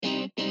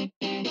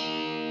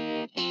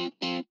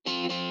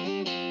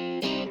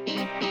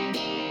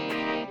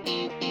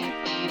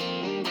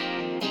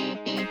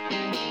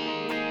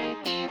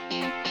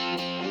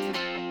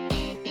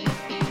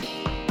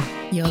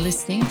You're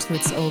listening to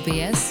It's All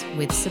BS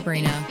with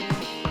Sabrina,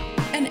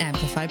 an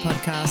Amplify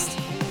podcast.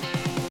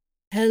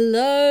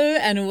 Hello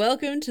and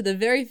welcome to the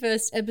very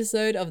first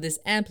episode of this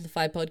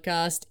Amplify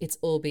podcast, It's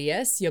All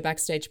BS, your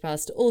backstage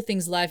pass to all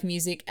things live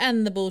music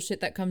and the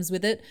bullshit that comes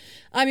with it.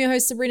 I'm your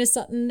host, Sabrina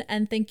Sutton,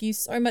 and thank you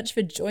so much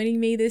for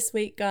joining me this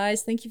week,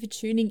 guys. Thank you for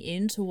tuning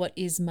in to what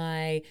is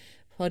my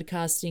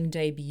podcasting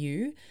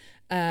debut.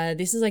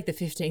 This is like the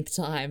 15th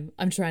time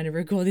I'm trying to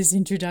record this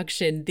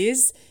introduction.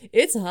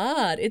 It's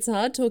hard. It's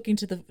hard talking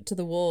to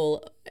the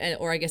wall,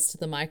 or I guess to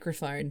the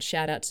microphone.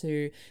 Shout out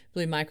to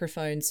Blue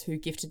Microphones who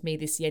gifted me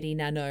this Yeti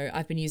Nano.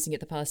 I've been using it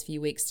the past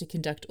few weeks to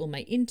conduct all my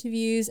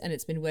interviews, and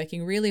it's been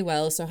working really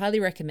well, so highly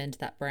recommend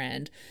that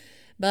brand.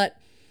 But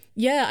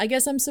yeah, I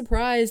guess I'm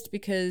surprised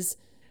because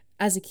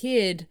as a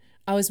kid,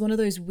 I was one of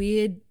those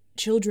weird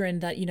children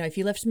that, you know, if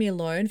you left me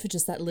alone for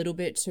just that little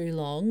bit too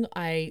long,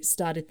 I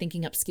started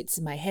thinking up skits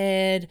in my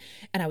head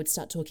and I would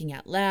start talking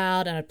out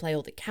loud and I'd play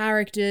all the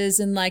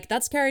characters, and like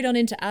that's carried on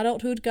into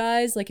adulthood,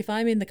 guys. Like if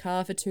I'm in the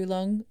car for too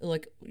long,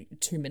 like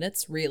 2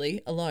 minutes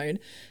really alone,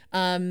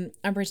 I'm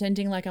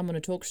pretending like I'm on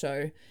a talk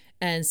show,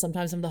 and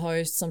sometimes I'm the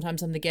host,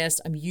 sometimes I'm the guest.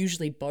 I'm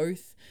usually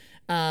both.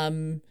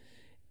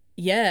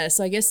 Yeah,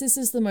 so I guess this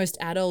is the most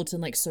adult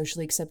and like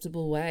socially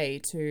acceptable way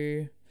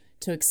to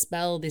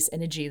expel this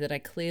energy that I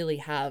clearly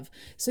have.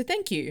 So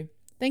thank you.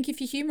 Thank you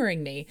for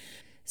humoring me.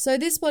 So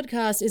this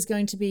podcast is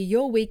going to be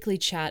your weekly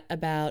chat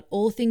about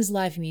all things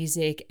live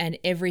music and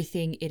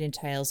everything it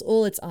entails,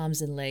 all its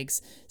arms and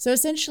legs. So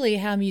essentially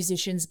how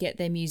musicians get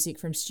their music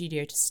from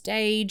studio to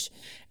stage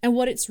and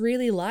what it's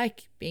really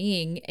like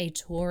being a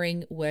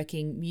touring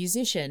working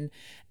musician.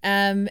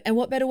 And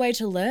what better way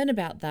to learn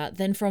about that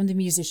than from the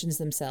musicians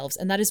themselves?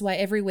 And that is why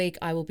every week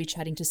I will be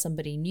chatting to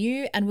somebody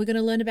new, and we're going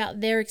to learn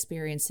about their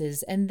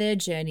experiences and their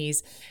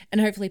journeys and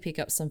hopefully pick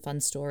up some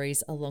fun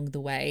stories along the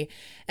way.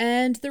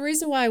 And the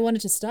reason why I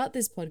wanted to start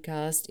this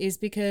podcast is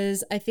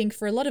because I think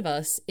for a lot of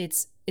us,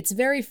 it's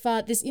very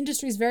far, this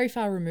industry is very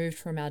far removed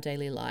from our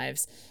daily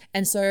lives.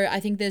 And so I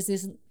think there's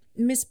this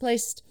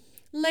misplaced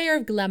layer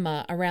of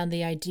glamour around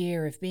the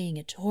idea of being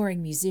a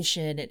touring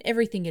musician and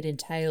everything it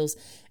entails.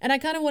 And I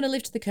kind of want to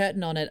lift the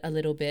curtain on it a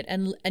little bit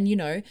and you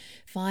know,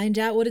 find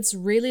out what it's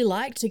really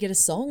like to get a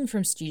song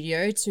from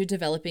studio to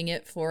developing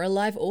it for a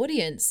live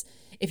audience.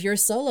 If you're a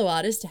solo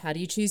artist, how do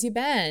you choose your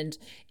band?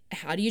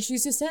 How do you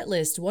choose your set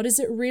list? What is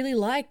it really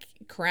like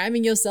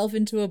cramming yourself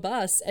into a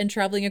bus and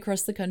traveling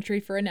across the country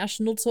for a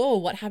national tour?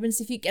 What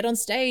happens if you get on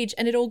stage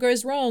and it all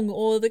goes wrong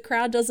or the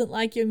crowd doesn't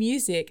like your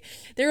music?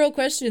 They're all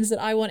questions that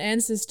I want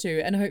answers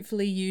to, and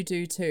hopefully you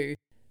do too.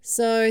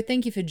 So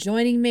thank you for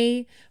joining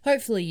me.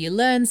 Hopefully you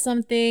learned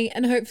something,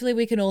 and hopefully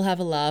we can all have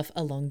a laugh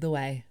along the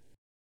way.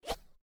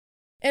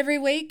 Every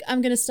week,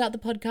 I'm going to start the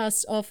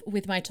podcast off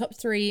with my top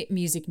 3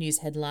 music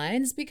news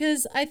headlines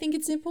because I think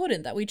it's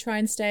important that we try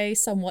and stay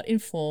somewhat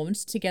informed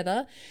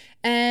together,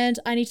 and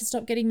I need to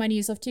stop getting my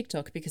news off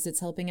TikTok because it's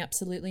helping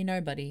absolutely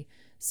nobody.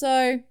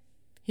 So,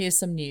 here's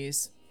some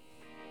news.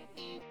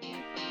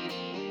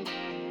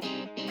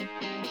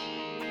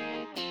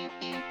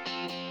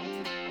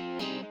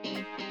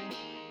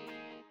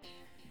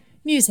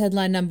 News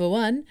headline number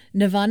 1,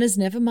 Nirvana's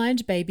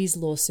Nevermind Babies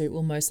lawsuit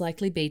will most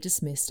likely be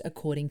dismissed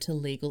according to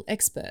legal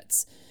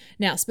experts.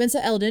 Now, Spencer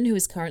Eldon, who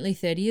is currently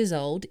 30 years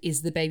old,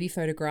 is the baby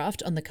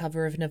photographed on the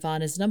cover of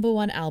Nirvana's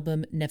 #1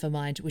 album,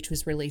 Nevermind, which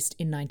was released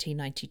in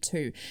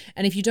 1992.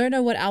 And if you don't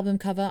know what album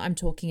cover I'm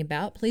talking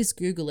about, please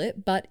Google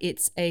it, but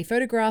it's a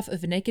photograph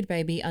of a naked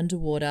baby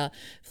underwater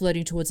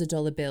floating towards a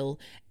dollar bill,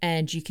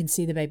 and you can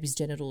see the baby's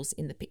genitals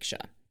in the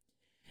picture.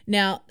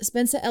 Now,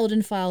 Spencer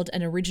Eldon filed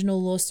an original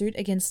lawsuit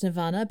against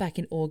Nirvana back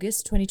in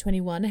August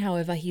 2021.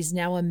 However, he's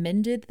now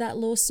amended that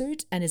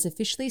lawsuit and is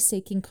officially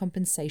seeking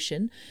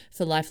compensation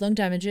for lifelong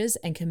damages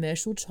and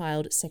commercial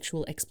child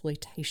sexual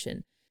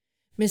exploitation.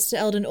 Mr.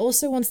 Eldon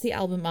also wants the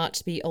album art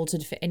to be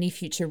altered for any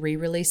future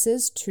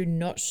re-releases to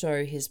not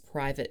show his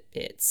private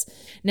bits.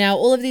 Now,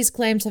 all of these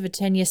claims have a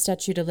 10-year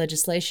statute of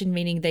legislation,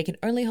 meaning they can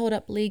only hold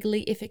up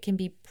legally if it can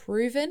be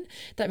proven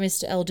that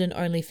Mr. Eldon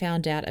only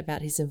found out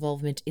about his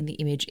involvement in the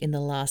image in the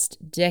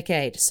last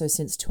decade, so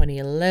since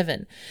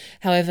 2011.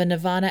 However,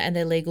 Nirvana and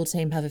their legal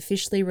team have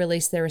officially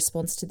released their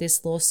response to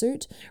this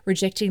lawsuit,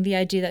 rejecting the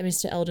idea that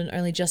Mr. Eldon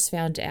only just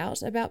found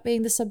out about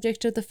being the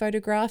subject of the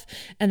photograph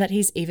and that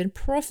he's even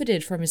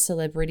profited from his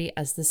celebrity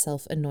as the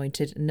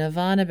self-anointed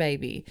Nirvana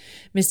baby.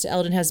 Mr.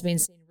 Eldon has been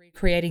seen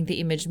recreating the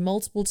image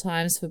multiple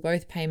times for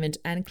both payment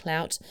and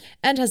clout,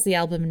 and has the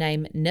album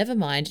name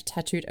Nevermind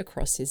tattooed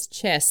across his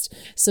chest.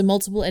 So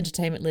multiple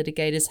entertainment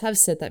litigators have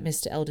said that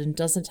Mr. Eldon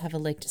doesn't have a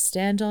leg to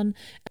stand on,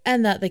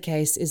 and that the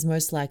case is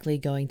most likely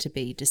going to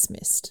be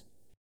dismissed.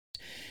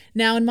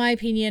 Now, in my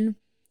opinion,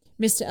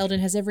 Mr. Eldon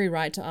has every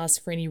right to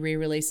ask for any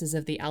re-releases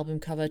of the album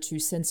cover to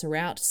censor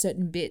out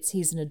certain bits.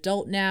 He's an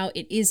adult now.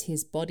 It is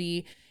his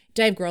body.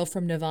 Dave Grohl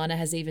from Nirvana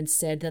has even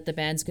said that the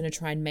band's going to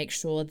try and make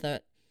sure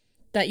that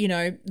you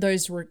know,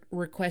 those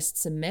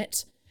requests are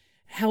met.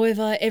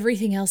 However,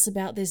 everything else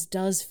about this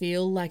does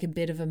feel like a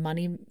bit of a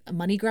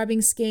money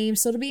grabbing scheme,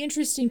 so it'll be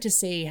interesting to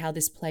see how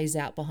this plays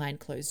out behind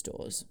closed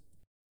doors.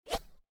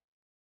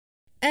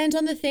 And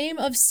on the theme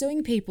of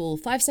suing people,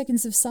 5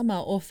 Seconds of Summer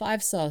or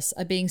 5SOS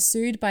are being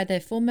sued by their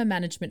former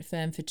management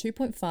firm for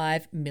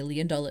 $2.5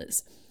 million.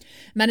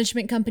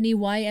 Management company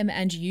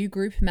YM&U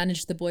Group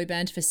managed the boy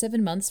band for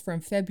 7 months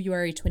from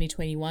February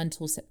 2021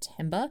 till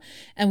September,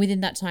 and within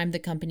that time the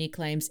company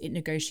claims it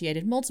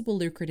negotiated multiple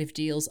lucrative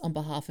deals on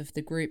behalf of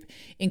the group,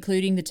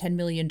 including the $10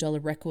 million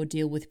record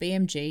deal with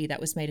BMG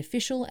that was made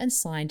official and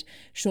signed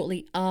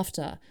shortly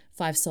after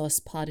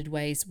 5SOS parted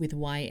ways with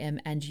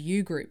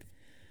YM&U Group.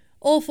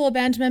 All 4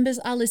 band members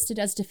are listed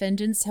as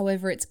defendants,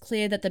 however it's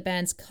clear that the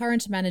band's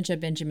current manager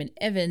Benjamin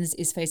Evans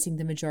is facing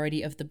the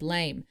majority of the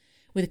blame,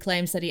 with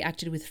claims that he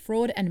acted with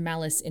fraud and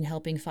malice in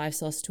helping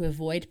 5SOS to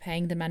avoid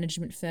paying the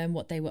management firm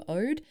what they were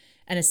owed,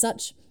 and as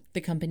such, the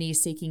company is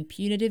seeking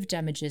punitive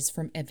damages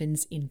from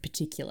Evans in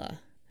particular.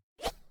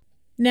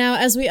 Now,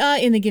 as we are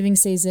in the giving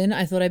season,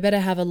 I thought I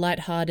better have a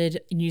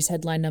light-hearted news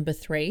headline number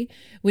 3,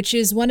 which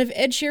is one of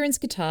Ed Sheeran's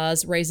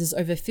guitars raises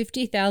over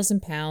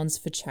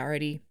 £50,000 for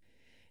charity.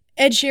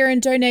 Ed Sheeran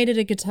donated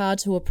a guitar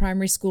to a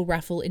primary school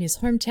raffle in his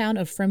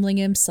hometown of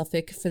Framlingham,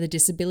 Suffolk, for the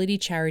disability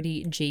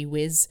charity Gee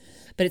Whiz.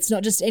 But it's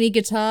not just any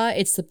guitar,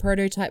 it's the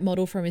prototype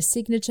model from his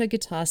signature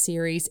guitar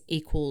series,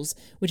 Equals,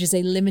 which is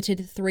a limited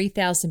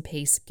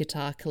 3,000-piece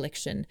guitar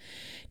collection.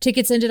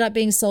 Tickets ended up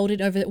being sold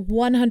in over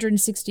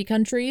 160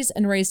 countries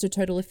and raised a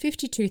total of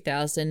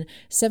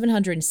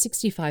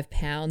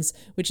 £52,765,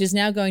 which is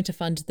now going to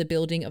fund the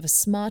building of a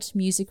smart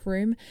music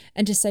room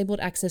and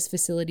disabled access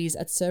facilities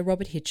at Sir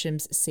Robert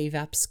Hitcham's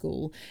CVAP school.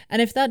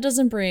 And if that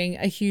doesn't bring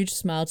a huge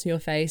smile to your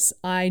face,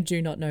 I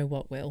do not know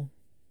what will.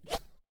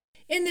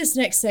 In this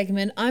next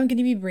segment, I'm going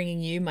to be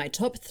bringing you my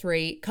top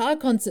 3 car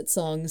concert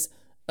songs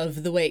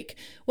of the week.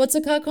 What's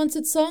a car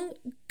concert song?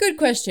 Good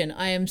question.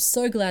 I am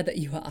so glad that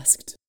you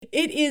asked.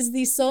 It is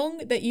the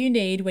song that you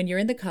need when you're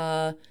in the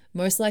car,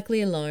 most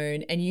likely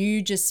alone, and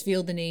you just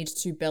feel the need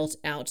to belt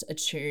out a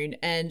tune.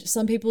 And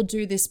some people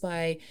do this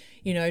by,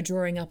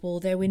 drawing up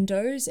all their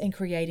windows and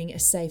creating a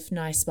safe,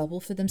 nice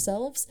bubble for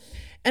themselves.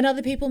 And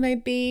other people may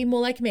be more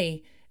like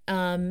me,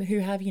 who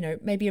have,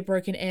 maybe a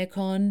broken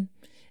aircon,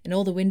 and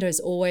all the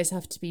windows always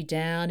have to be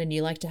down, and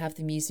you like to have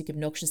the music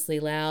obnoxiously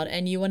loud,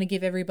 and you want to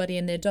give everybody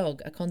and their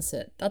dog a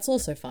concert. That's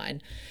also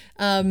fine.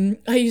 I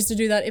used to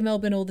do that in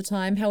Melbourne all the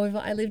time. However,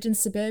 I lived in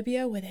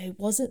suburbia where there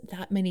wasn't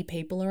that many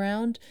people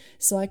around,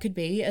 so I could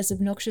be as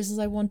obnoxious as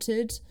I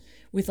wanted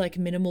with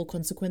minimal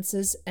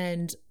consequences,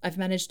 and I've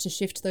managed to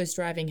shift those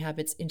driving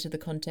habits into the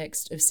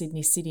context of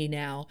Sydney City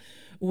now,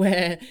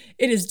 where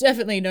it is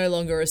definitely no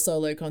longer a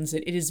solo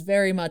concert. It is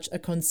very much a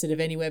concert of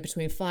anywhere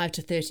between 5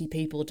 to 30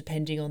 people,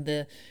 depending on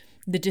the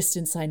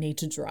distance I need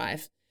to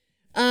drive.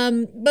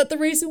 But the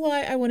reason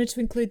why I wanted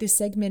to include this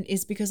segment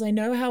is because I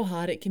know how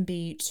hard it can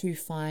be to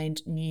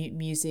find new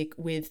music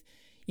with,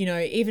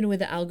 even with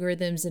the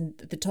algorithms and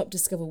the top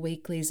Discover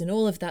Weeklies and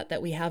all of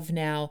that we have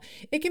now.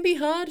 It can be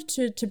hard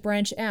to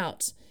branch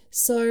out.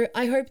 So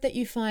I hope that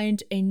you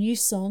find a new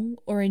song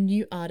or a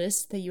new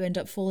artist that you end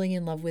up falling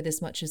in love with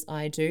as much as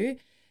I do.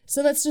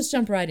 So let's just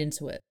jump right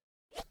into it.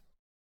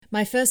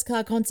 My first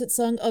car concert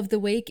song of the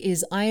week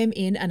is I Am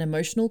in an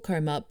Emotional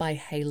Coma by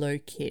Halo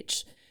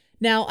Kitsch.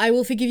 Now, I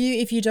will forgive you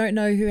if you don't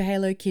know who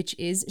Halo Kitsch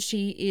is.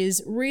 She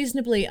is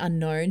reasonably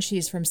unknown. She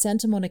is from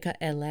Santa Monica,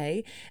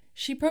 LA.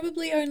 She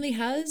probably only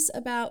has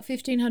about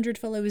 1,500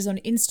 followers on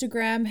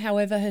Instagram.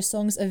 However, her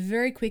songs are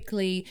very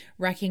quickly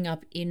racking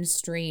up in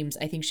streams.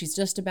 I think she's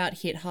just about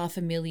hit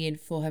 500,000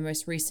 for her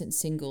most recent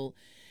single.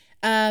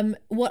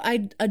 What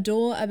I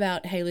adore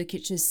about Halo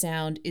Kitsch's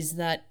sound is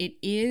that it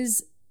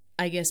is,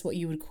 I guess, what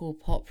you would call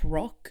pop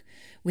rock,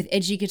 with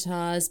edgy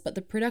guitars, but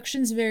the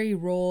production's very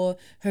raw.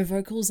 Her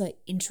vocals are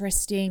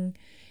interesting.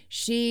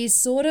 She's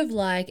sort of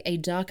like a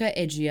darker,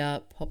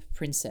 edgier pop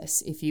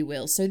princess, if you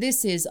will. So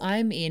this is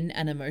I'm in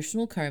an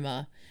Emotional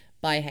Coma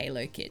by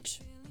Halo Kitsch.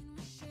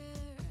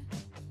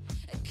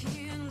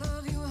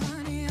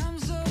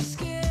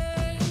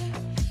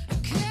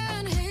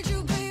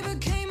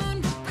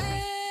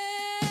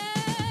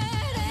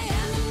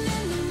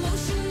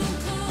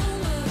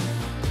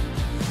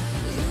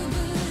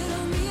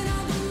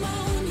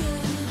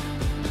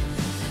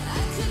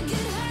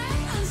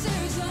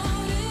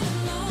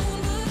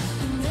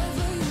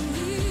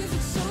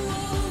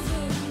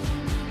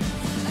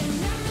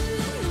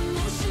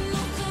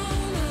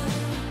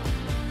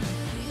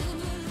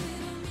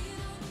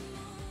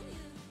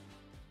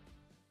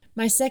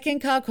 My second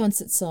car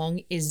concert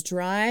song is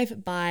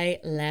Drive by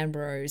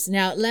LamBros.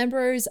 Now,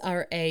 LamBros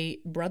are a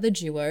brother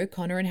duo,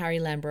 Connor and Harry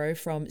Lambro,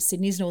 from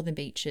Sydney's Northern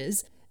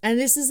Beaches. And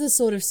this is the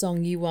sort of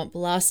song you want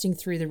blasting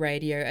through the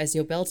radio as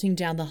you're belting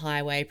down the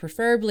highway,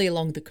 preferably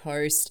along the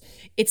coast.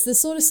 It's the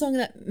sort of song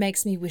that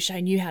makes me wish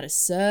I knew how to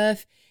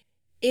surf.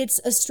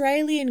 It's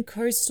Australian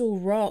coastal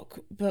rock,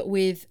 but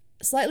with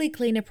slightly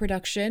cleaner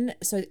production,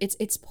 so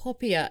it's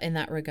poppier in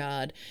that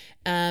regard,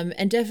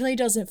 and definitely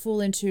doesn't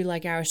fall into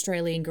our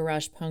Australian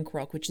garage punk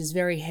rock, which is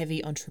very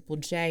heavy on Triple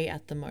J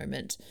at the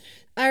moment.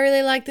 I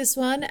really like this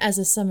one as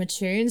a summer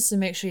tune, so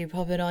make sure you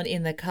pop it on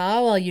in the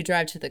car while you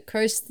drive to the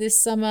coast this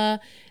summer.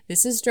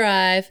 This is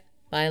Drive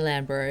by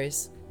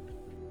LamBros.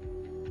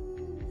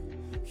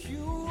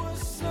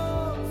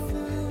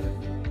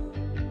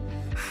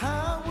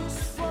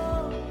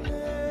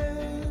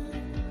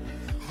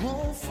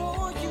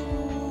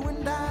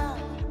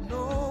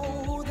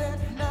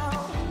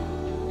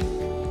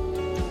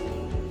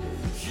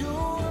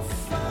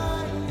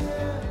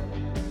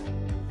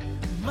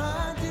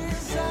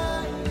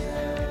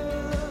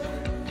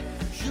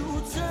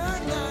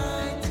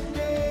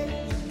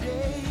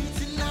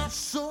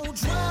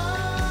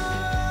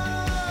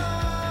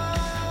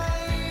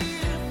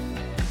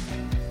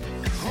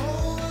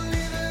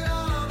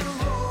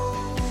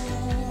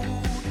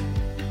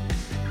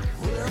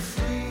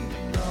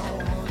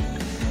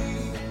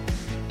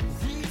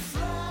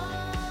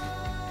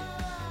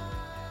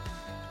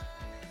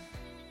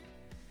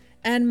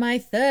 And my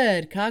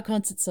third car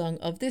concert song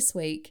of this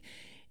week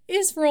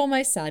is for all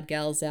my sad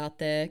gals out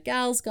there.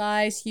 Gals,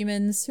 guys,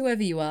 humans,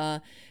 whoever you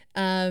are.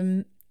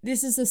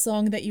 This is a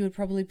song that you would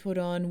probably put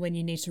on when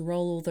you need to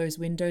roll all those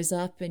windows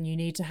up and you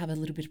need to have a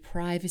little bit of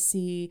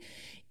privacy.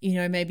 You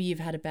know, maybe you've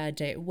had a bad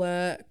day at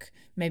work.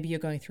 Maybe you're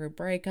going through a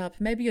breakup.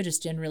 Maybe you're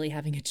just generally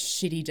having a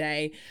shitty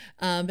day.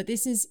 But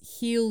this is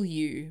Heal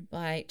You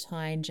by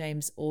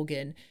Tyne-James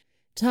Organ.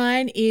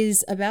 Tyne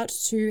is about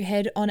to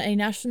head on a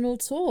national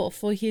tour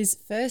for his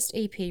first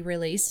EP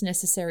release,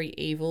 Necessary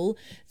Evil.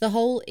 The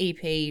whole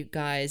EP,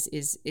 guys,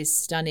 is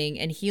stunning,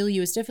 and Heal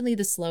You is definitely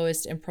the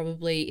slowest and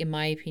probably, in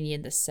my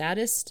opinion, the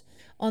saddest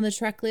on the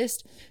track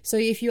list. So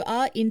if you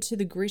are into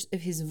the grit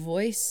of his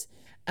voice,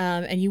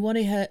 and you want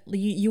to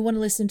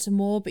listen to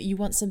more, but you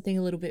want something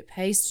a little bit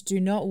paced,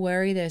 do not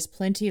worry. There's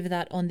plenty of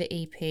that on the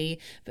EP.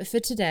 But for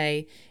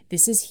today,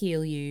 this is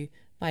Heal You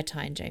by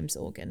Tyne-James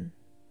Organ.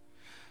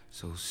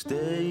 So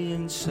stay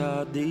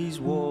inside these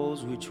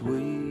walls which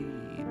we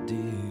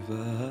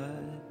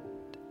divide.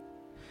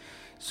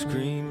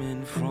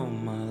 Screaming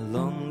from my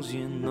lungs,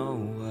 you know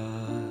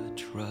I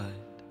tried.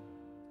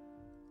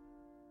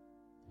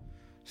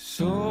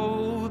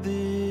 So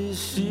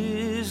this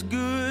is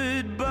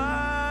goodbye.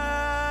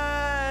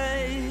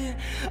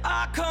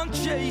 I can't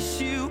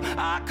chase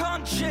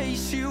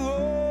you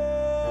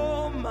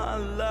all my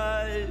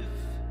life.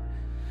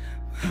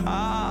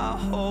 I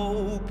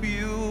hope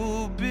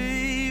you'll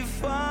be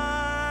fine.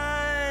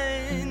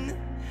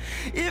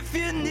 If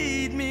you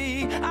need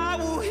me, I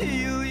will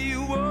heal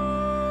you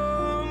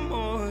one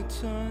more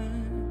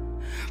time.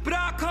 But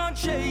I can't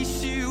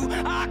chase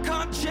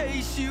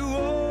you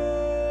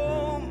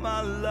all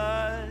my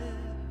life.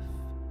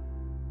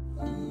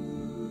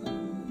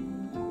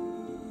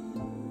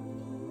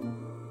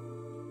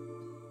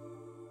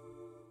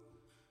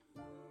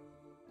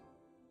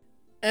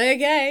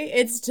 Okay,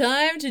 it's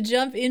time to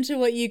jump into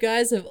what you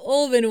guys have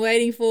all been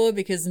waiting for,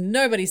 because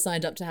nobody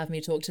signed up to have me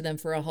talk to them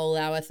for a whole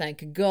hour.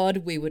 Thank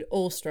God. We would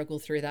all struggle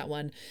through that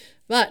one.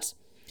 But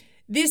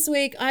this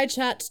week I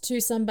chat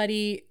to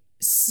somebody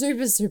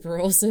super, super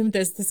awesome.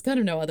 There's kind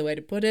of no other way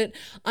to put it.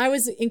 I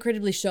was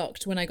incredibly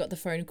shocked when I got the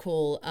phone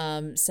call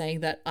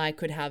saying that I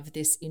could have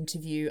this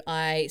interview.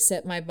 I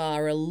set my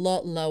bar a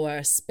lot lower,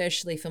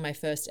 especially for my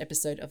first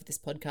episode of this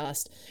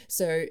podcast.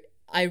 So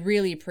I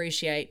really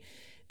appreciate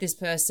this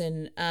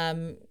person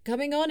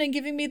coming on and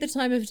giving me the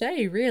time of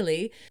day,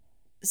 really.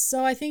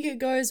 So I think it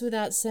goes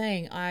without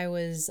saying I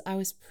was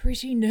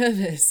pretty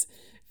nervous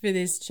for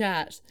this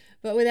chat.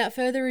 But without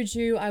further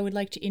ado, I would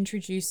like to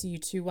introduce you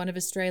to one of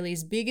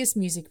Australia's biggest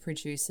music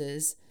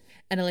producers,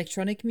 an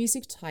electronic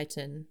music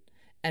titan,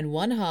 and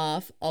one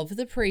half of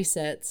the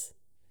Presets,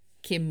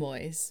 Kim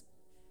Moyes.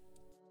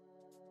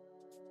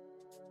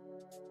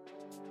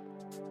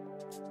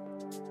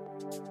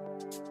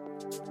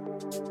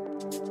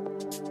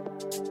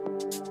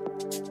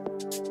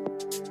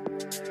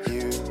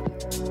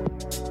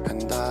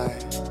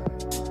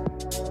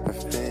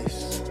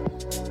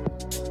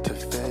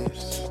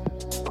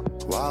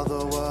 While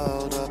the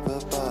world up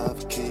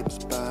above keeps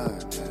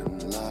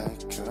burning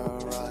like a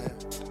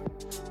riot.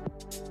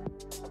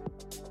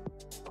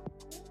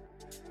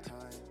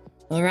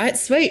 All right,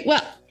 sweet.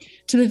 Well,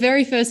 to the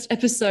very first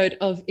episode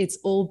of It's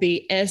All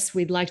BS,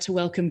 we'd like to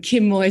welcome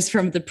Kim Moyes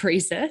from The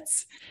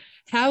Presets.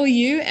 How are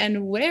you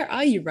and where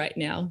are you right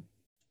now?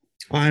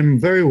 I'm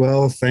very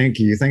well, thank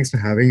you. Thanks for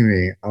having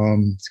me.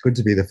 It's good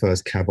to be the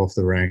first cab off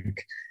the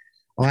rank.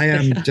 I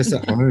am just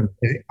at home.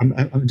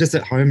 I'm just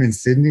at home in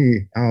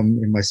Sydney,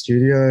 in my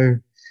studio.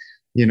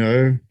 You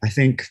know, I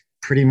think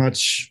pretty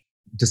much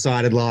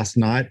decided last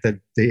night that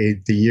the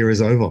year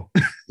is over.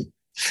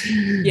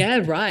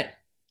 Yeah, right.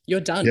 You're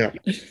done.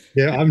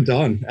 Yeah, I'm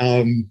done.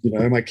 You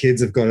know, my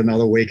kids have got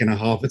another week and a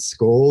half at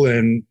school,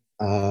 and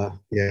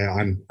yeah,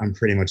 I'm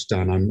pretty much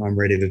done. I'm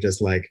ready to just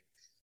like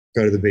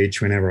go to the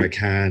beach whenever I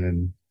can,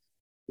 and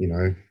you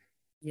know,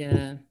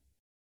 yeah,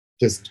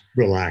 just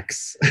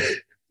relax.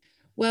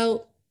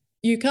 Well,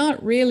 you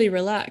can't really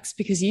relax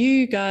because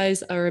you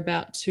guys are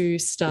about to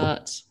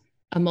start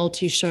a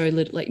multi-show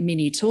like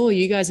mini tour.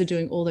 You guys are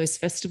doing all those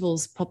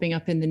festivals popping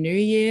up in the new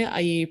year.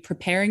 Are you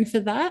preparing for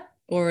that,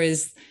 or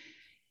is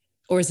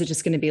it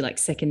just going to be like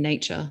second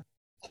nature?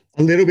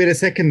 A little bit of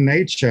second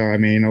nature. I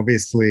mean,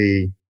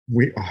 obviously,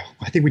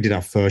 I think we did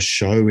our first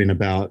show in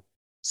about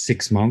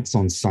 6 months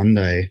on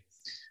Sunday.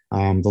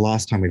 The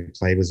last time we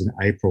played was in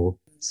April,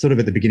 sort of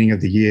at the beginning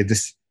of the year.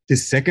 This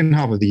second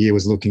half of the year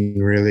was looking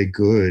really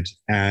good,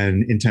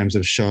 and in terms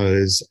of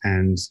shows,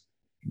 and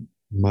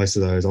most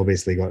of those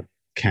obviously got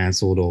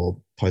cancelled or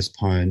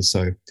postponed.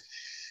 So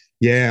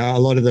yeah, a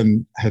lot of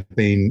them have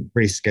been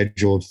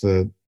rescheduled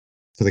for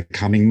the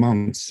coming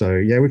months. So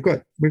yeah, we've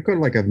got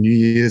like a New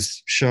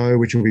Year's show,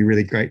 which will be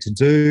really great to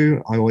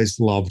do. I always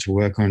love to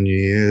work on New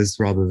Year's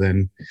rather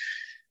than,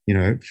 you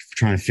know,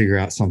 trying to figure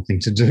out something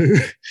to do.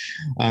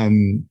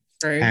 And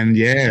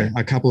yeah,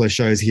 a couple of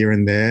shows here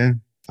and there.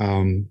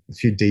 A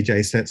few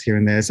DJ sets here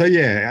and there. So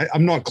yeah,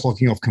 I'm not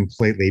clocking off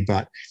completely,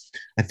 but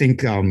I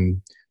think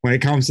when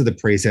it comes to the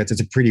presets,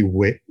 it's a pretty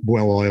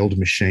well-oiled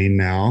machine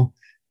now.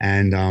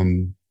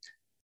 And,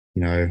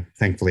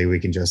 thankfully we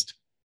can just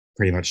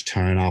pretty much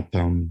turn up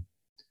and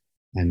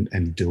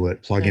do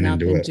it, plug in and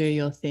do it. Do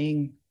your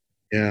thing.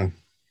 Yeah.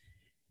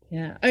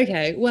 Yeah.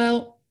 Okay.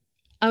 Well,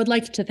 I would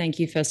like to thank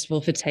you, first of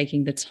all, for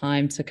taking the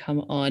time to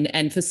come on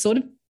and for sort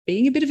of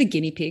being a bit of a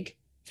guinea pig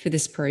for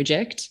this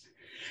project.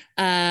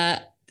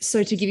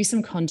 So to give you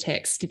some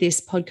context, this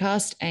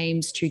podcast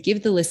aims to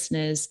give the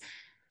listeners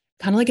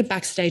kind of like a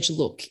backstage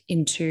look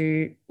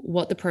into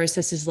what the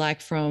process is like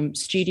from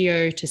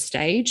studio to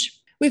stage,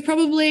 with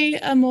probably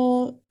a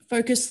more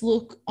focused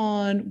look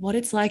on what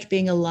it's like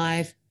being a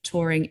live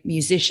touring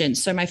musician.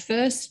 So my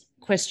first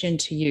question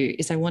to you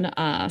is, I want to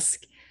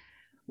ask,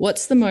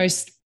 what's the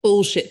most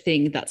bullshit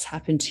thing that's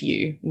happened to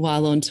you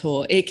while on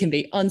tour? It can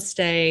be on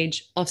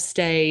stage, off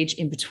stage,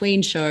 in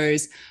between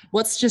shows.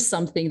 What's just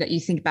something that you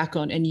think back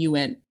on and you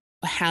went,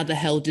 how the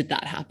hell did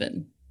that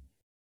happen?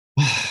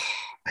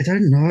 I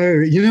don't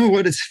know. You know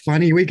what? It's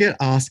funny. We get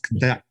asked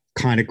that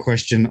kind of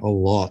question a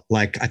lot.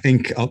 Like, I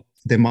think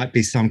there might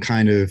be some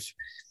kind of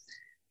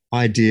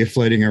idea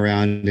floating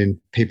around in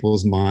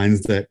people's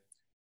minds that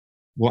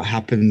what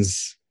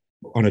happens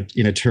on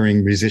a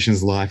touring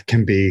musician's life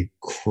can be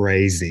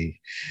crazy.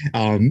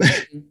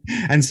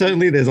 And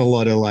certainly there's a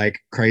lot of like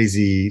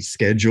crazy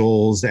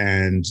schedules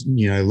and,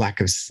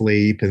 lack of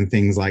sleep and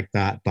things like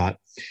that. But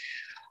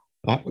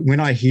when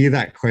I hear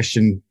that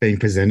question being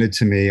presented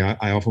to me,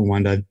 I often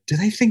wonder, do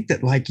they think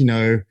that like,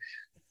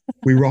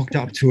 we rocked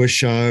up to a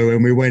show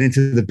and we went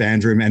into the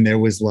band room and there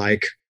was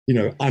like,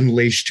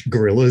 unleashed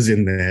gorillas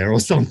in there or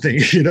something,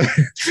 because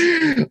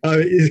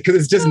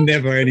it's just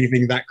never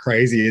anything that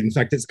crazy. In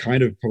fact, it's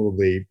kind of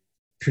probably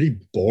pretty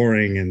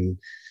boring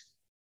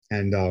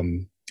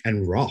and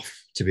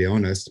rough, to be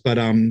honest. But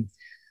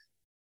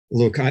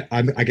look,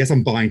 I guess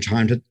I'm buying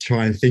time to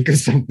try and think of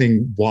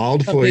something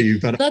wild for you,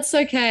 but that's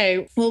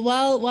okay.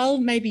 Well, while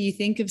maybe you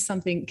think of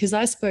something, because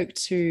I spoke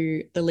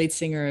to the lead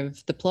singer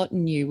of The Plot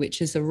and You,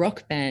 which is a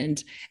rock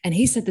band, and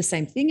he said the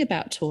same thing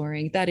about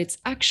touring, that it's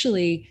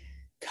actually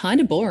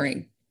kind of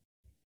boring.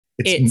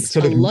 It's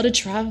a lot of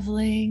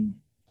traveling,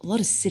 a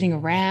lot of sitting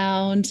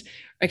around.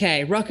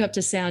 Okay, rock up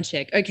to sound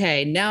check.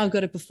 Okay, now I've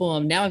got to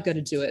perform. Now I've got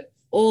to do it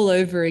all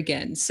over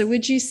again. So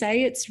would you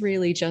say it's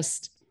really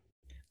just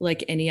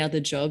like any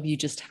other job? You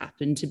just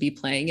happen to be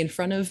playing in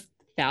front of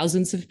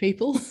thousands of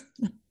people?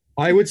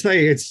 I would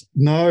say I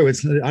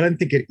don't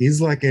think it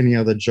is like any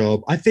other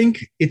job. I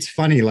think it's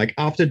funny, like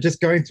after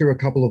just going through a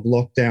couple of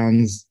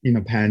lockdowns in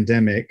a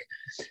pandemic,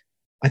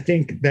 I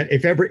think that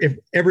if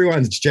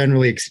everyone's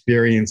generally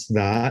experienced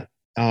that,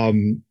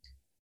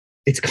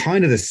 it's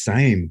kind of the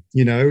same,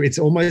 it's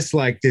almost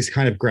like this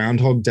kind of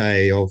Groundhog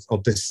Day of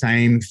the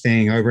same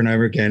thing over and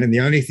over again. And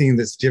the only thing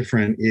that's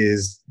different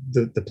is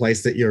the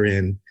place that you're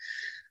in,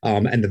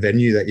 and the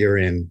venue that you're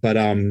in. But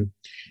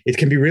it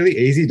can be really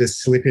easy to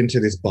slip into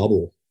this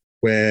bubble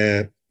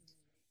where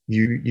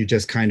you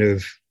just kind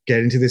of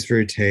get into this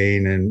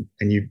routine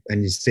and you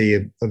see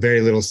a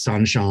very little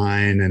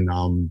sunshine, and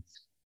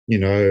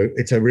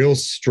it's a real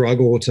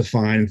struggle to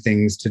find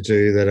things to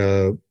do that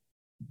are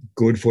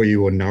good for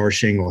you or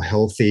nourishing or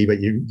healthy. But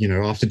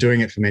after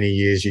doing it for many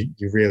years, you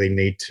really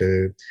need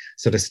to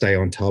sort of stay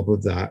on top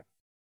of that.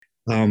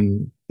 But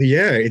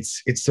yeah,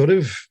 it's sort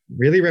of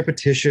really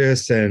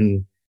repetitious,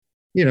 and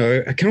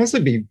it can also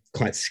be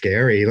quite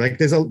scary. Like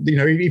there's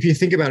if you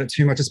think about it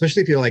too much,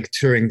 especially if you're like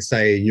touring,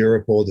 say,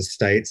 Europe or the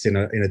States in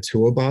a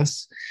tour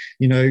bus,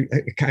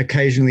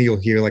 occasionally you'll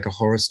hear like a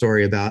horror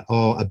story about,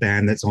 a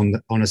band that's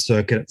on a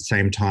circuit at the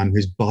same time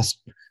whose bus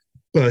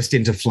burst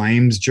into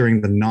flames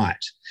during the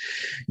night.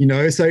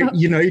 So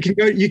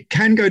you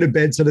can go to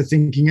bed sort of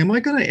thinking, am I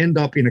going to end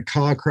up in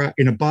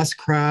a bus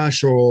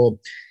crash, or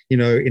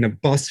in a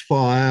bus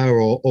fire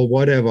or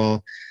whatever.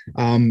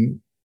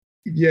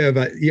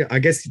 I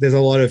guess there's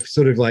a lot of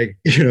sort of like,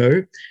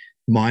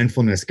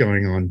 mindfulness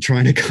going on,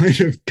 trying to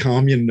kind of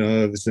calm your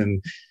nerves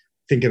and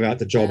think about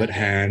the job at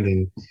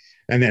hand.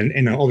 And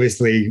then,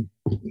 obviously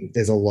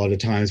there's a lot of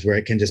times where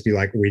it can just be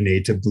like, we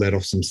need to let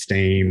off some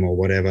steam or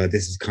whatever.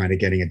 This is kind of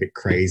getting a bit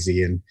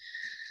crazy.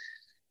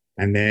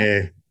 And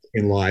therein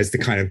lies the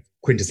kind of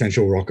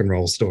quintessential rock and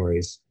roll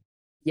stories.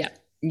 Yeah.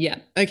 Yeah.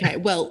 Okay.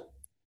 Well,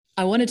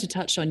 I wanted to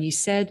touch on, you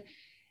said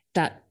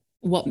that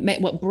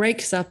what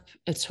breaks up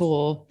a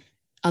tour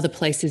are the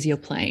places you're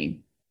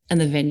playing and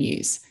the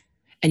venues.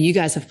 And you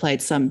guys have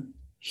played some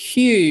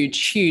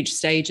huge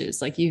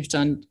stages. Like you've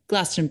done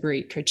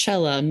Glastonbury,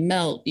 Coachella,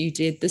 Melt. You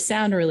did the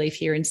Sound Relief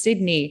here in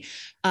Sydney.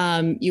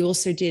 You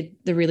also did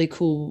the really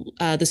cool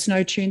the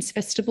Snow Tunes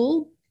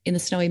Festival in the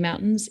Snowy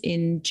Mountains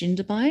in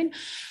Jindabyne.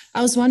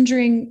 I was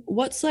wondering,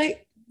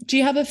 do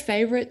you have a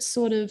favorite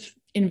sort of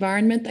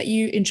environment that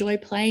you enjoy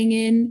playing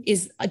in?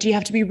 Do you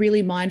have to be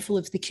really mindful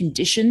of the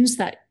conditions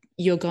that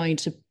you're going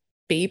to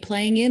be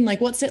playing in?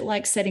 Like, what's it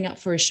like setting up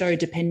for a show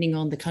depending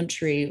on the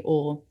country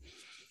or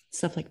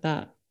stuff like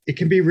that? It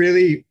can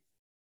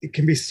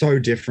be so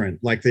different.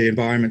 Like the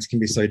environments can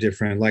be so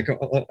different. Like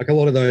a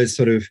lot of those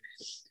sort of,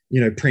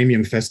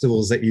 premium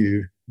festivals that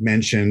you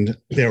mentioned,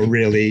 they're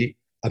really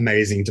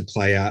amazing to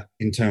play at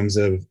in terms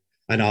of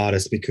an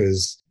artist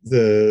because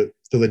the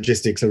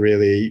logistics are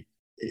really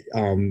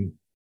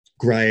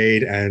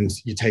great and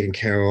you're taken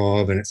care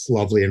of and it's a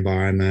lovely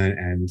environment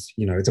and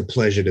it's a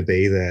pleasure to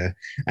be there.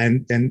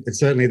 And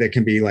certainly there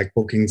can be like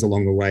bookings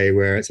along the way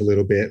where it's a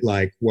little bit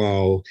like,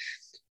 well,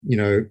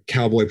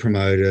 cowboy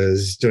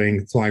promoters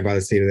flying by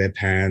the seat of their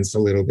pants a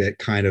little bit,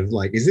 kind of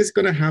like, is this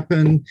going to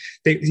happen?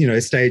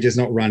 Stage is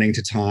not running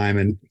to time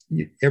and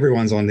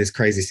everyone's on this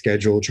crazy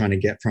schedule trying to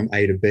get from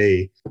A to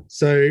B.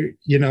 So,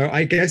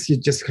 I guess you're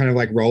just kind of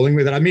like rolling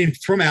with it. I mean,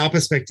 from our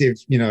perspective,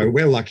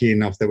 we're lucky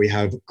enough that we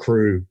have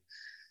crew.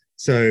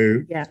 So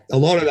a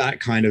lot of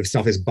that kind of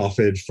stuff is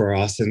buffered for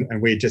us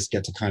and we just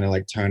get to kind of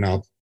like turn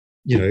up,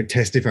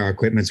 test if our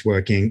equipment's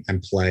working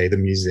and play the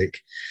music.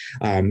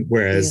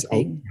 Whereas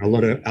a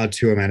lot of our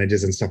tour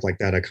managers and stuff like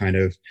that are kind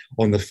of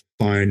on the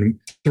phone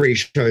 3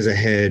 shows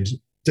ahead,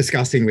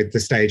 discussing with the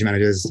stage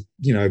managers,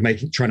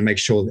 trying to make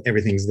sure that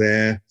everything's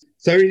there.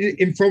 So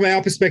from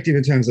our perspective,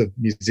 in terms of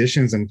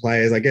musicians and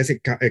players, I guess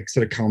it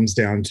sort of comes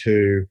down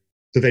to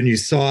the venue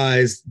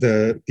size,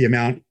 the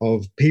amount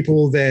of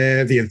people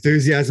there, the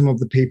enthusiasm of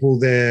the people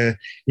there,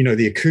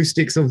 the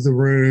acoustics of the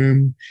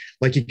room.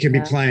 Like you can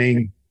be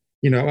playing,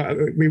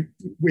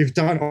 we've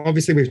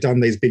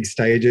done these big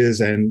stages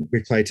and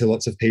we've played to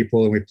lots of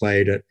people and we've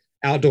played at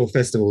outdoor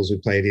festivals,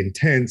 we've played in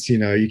tents,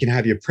 you can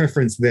have your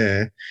preference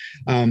there.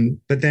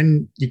 But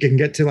then you can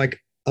get to like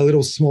a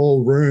little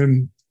small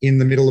room in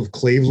the middle of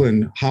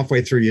Cleveland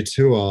halfway through your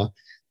tour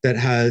that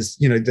has,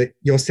 that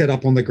you're set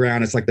up on the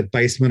ground. It's like the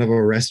basement of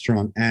a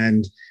restaurant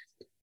and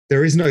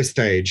there is no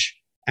stage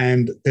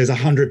and there's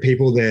 100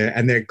 people there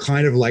and they're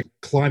kind of like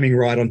climbing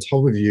right on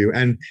top of you.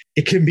 And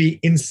it can be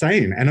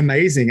insane and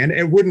amazing. And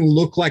it wouldn't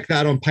look like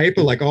that on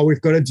paper, like, oh,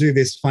 we've got to do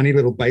this funny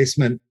little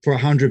basement for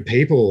 100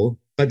 people.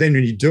 But then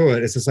when you do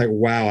it, it's just like,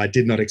 wow, I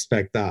did not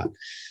expect that.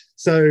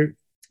 So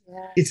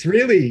it's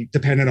really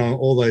dependent on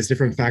all those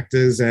different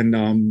factors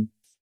and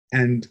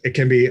it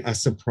can be a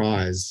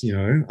surprise,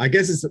 I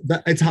guess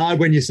it's hard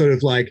when you sort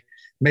of like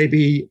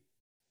maybe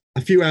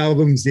a few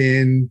albums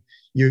in,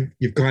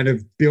 you've kind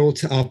of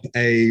built up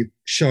a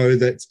show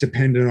that's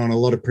dependent on a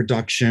lot of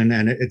production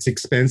and it's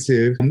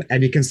expensive.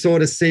 And you can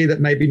sort of see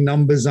that maybe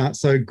numbers aren't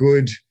so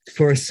good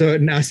for a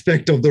certain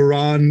aspect of the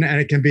run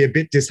and it can be a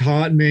bit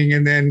disheartening.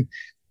 And then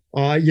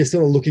you're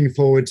sort of looking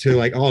forward to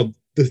like, oh,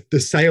 the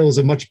sales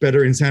are much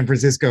better in San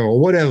Francisco or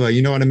whatever,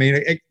 you know what I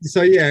mean?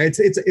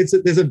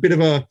 There's a bit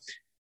of a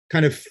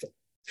kind of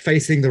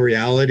facing the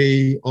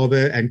reality of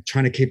it and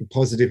trying to keep a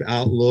positive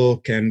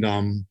outlook and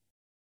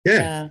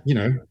Yeah.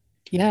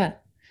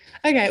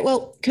 Okay,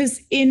 well,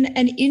 because in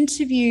an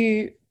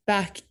interview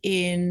back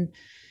in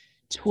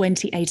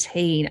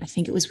 2018, I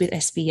think it was with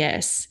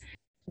SBS,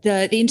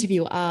 the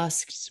interviewer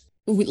asked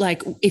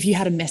like if you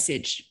had a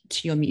message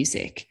to your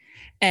music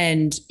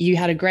and you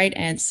had a great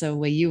answer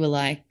where you were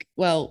like,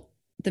 well,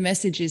 the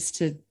message is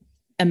to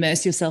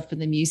immerse yourself in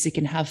the music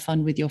and have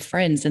fun with your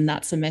friends. And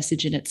that's a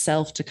message in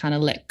itself to kind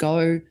of let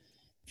go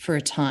for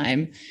a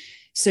time.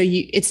 So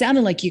it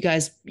sounded like you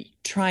guys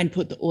try and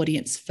put the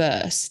audience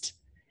first.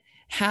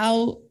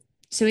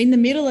 So in the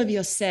middle of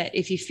your set,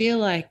 if you feel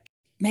like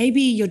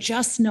maybe you're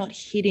just not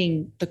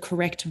hitting the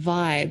correct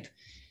vibe,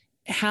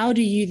 how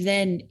do you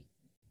then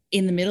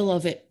in the middle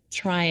of it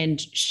try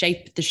and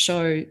shape the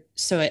show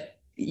so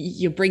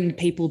you bring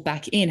people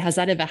back in? Has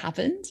that ever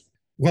happened?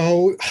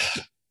 Well,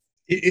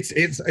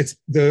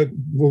 the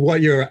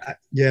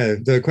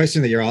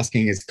question that you're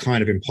asking is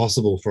kind of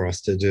impossible for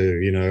us to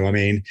do. I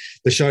mean,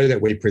 the show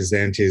that we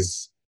present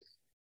is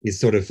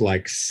sort of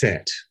like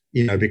set,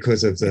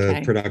 because of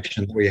the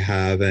production that we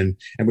have, and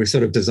we've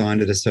sort of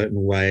designed it a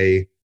certain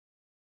way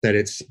that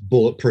it's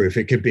bulletproof.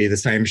 It could be the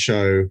same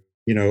show,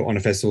 on a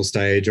festival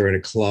stage or in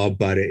a club,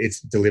 but it's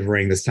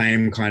delivering the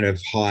same kind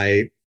of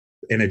high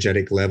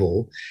energetic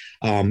level.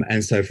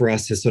 And so for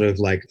us to sort of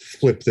like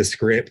flip the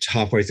script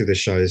halfway through the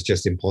show is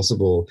just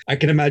impossible. I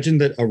can imagine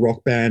that a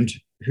rock band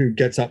who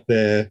gets up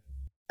there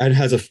and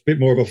has a bit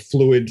more of a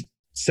fluid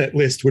set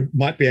list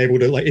might be able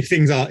to, like, if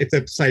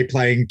they're say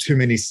playing too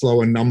many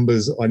slower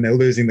numbers and they're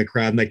losing the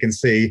crowd and they can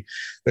see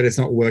that it's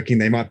not working,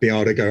 they might be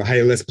able to go,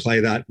 hey, let's play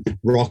that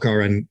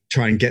rocker and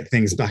try and get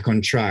things back on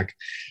track.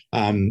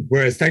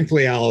 Whereas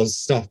thankfully our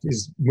stuff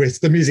is, with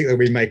the music that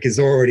we make, is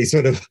already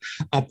sort of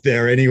up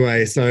there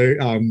anyway. So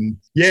I mean,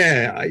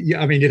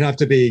 you'd have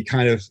to be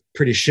kind of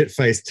pretty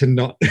shit-faced to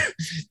not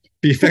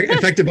be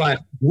affected by it,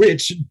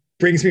 which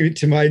brings me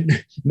to my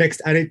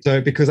next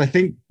anecdote, because I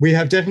think we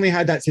have definitely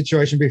had that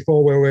situation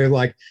before where we're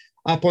like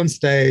up on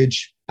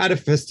stage at a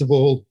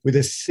festival with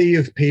a sea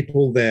of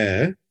people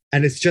there,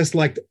 and it's just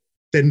like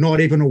they're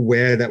not even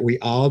aware that we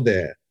are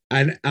there.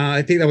 And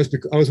I think that was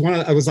because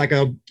I was like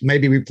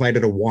maybe we played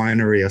at a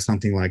winery or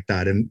something like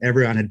that, and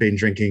everyone had been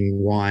drinking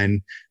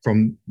wine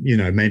from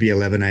maybe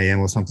 11 a.m.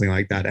 or something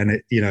like that, and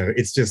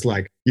it's just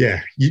like,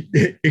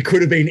 it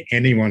could have been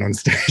anyone on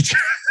stage.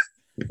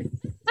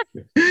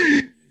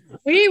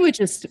 We were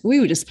just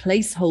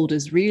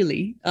placeholders,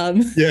 really.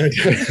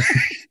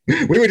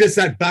 We were just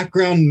that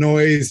background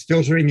noise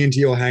filtering into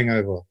your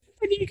hangover.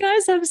 And you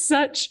guys have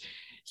such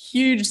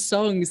huge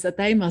songs that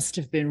they must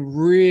have been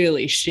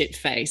really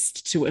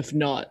shit-faced to have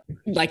not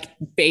like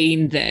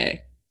been there.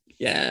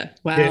 Yeah.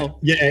 Wow.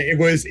 Yeah, it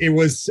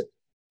was,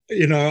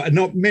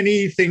 not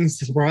many things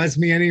surprise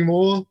me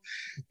anymore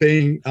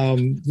being,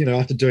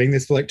 after doing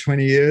this for like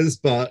 20 years,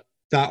 but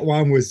that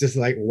one was just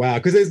like, wow.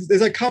 Because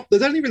there's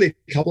only really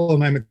a couple of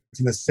moments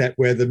in the set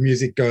where the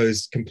music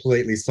goes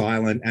completely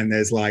silent and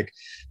there's like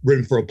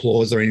room for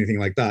applause or anything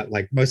like that.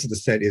 Like most of the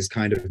set is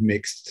kind of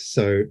mixed,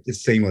 so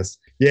it's seamless.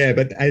 Yeah,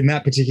 but in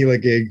that particular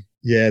gig,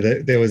 yeah,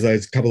 there was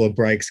those couple of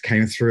breaks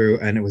came through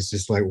and it was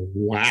just like,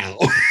 wow.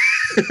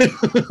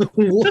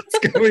 What's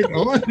going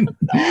on?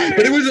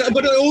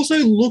 But it also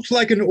looked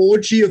like an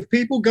orgy of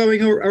people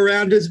going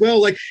around as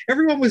well. Like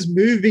everyone was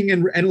moving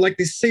and like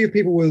this sea of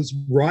people was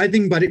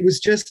writhing, but it was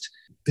just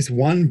this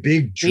one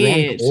big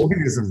drunk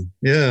organism.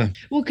 Yeah.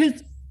 Well,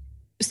 because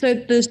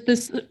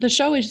the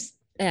show is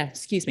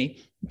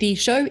the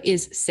show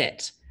is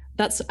set.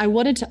 I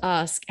wanted to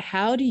ask,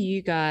 how do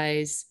you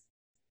guys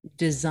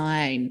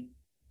design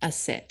a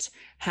set?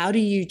 How do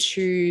you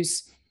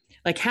choose?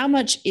 Like, how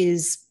much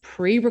is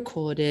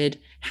pre-recorded?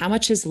 How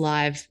much is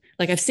live?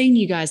 Like, I've seen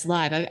you guys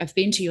live. I've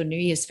been to your New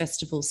Year's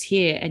festivals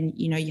here, and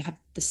you have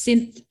the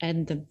synth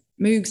and the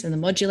Moogs and the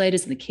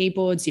modulators and the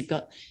keyboards. You've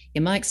got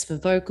your mics for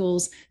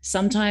vocals.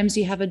 Sometimes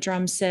you have a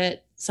drum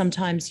set.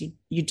 Sometimes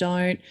you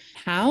don't.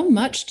 How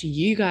much do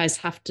you guys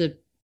have to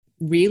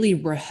really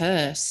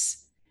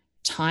rehearse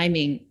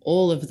timing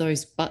all of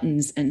those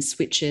buttons and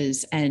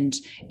switches? And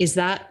is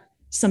that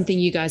something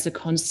you guys are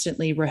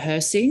constantly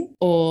rehearsing,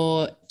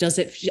 or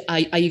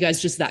are you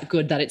guys just that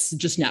good that it's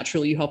just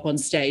natural? You hop on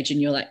stage and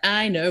you're like,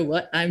 I know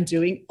what I'm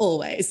doing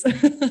always.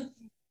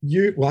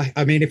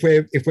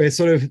 If we're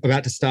sort of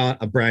about to start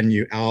a brand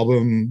new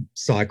album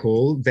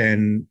cycle,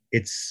 then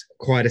it's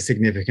quite a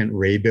significant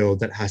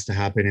rebuild that has to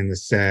happen in the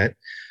set.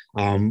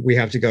 We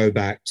have to go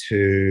back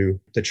to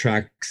the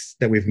tracks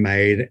that we've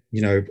made,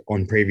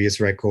 on previous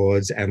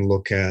records and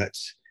look at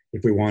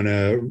if we want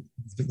to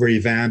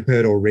revamp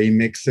it or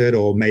remix it,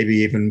 or maybe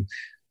even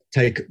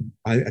I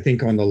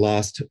think on the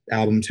last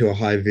album to a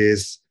High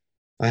Vis,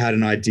 I had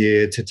an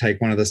idea to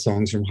take one of the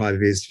songs from High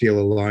Vis, Feel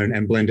Alone,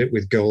 and blend it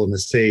with Girl in the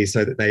Sea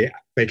so that they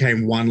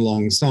became one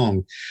long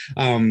song.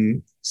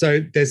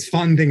 So there's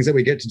fun things that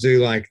we get to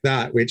do like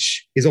that,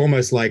 which is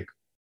almost like,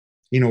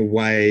 in a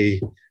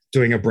way,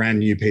 doing a brand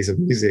new piece of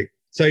music.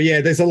 So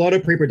yeah, there's a lot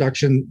of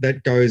pre-production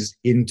that goes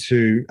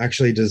into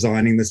actually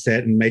designing the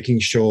set and making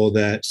sure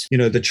that,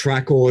 the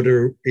track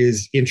order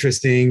is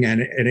interesting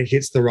and it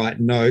hits the right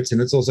notes,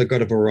 and it's also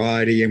got a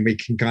variety, and we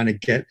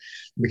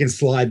can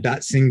slide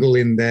that single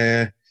in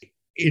there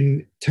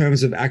in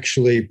terms of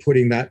actually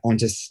putting that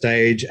onto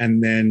stage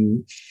and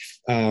then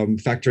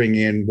factoring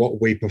in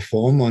what we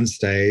perform on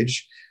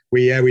stage.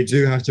 We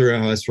do have to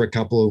rehearse for a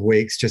couple of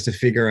weeks just to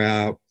figure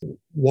out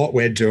what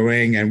we're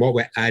doing and what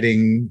we're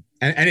adding.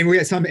 And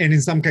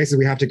in some cases,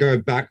 we have to go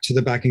back to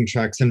the backing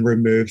tracks and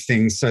remove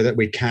things so that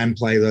we can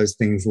play those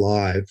things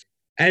live.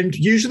 And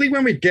usually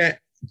when we get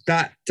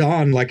that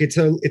done, like it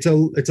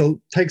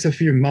takes a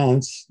few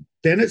months,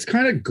 then it's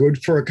kind of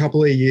good for a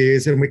couple of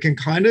years, and we can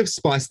kind of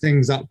spice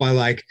things up by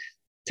like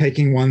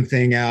taking one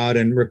thing out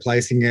and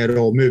replacing it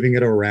or moving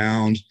it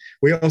around.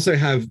 We also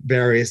have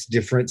various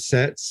different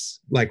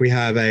sets. Like we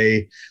have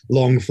a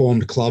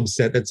long-formed club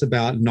set that's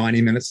about 90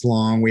 minutes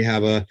long. We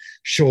have a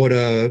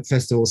shorter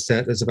festival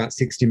set that's about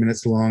 60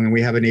 minutes long. And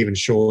we have an even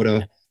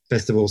shorter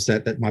festival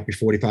set that might be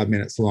 45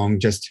 minutes long,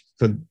 just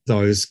for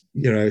those,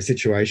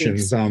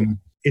 situations. Yes.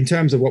 In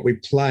terms of what we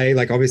play,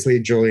 like obviously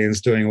Julian's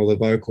doing all the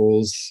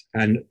vocals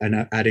and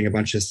adding a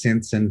bunch of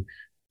synths. And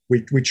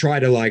we try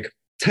to like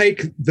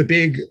take the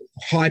big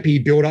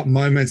hypey build-up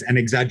moments and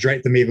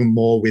exaggerate them even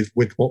more with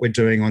what we're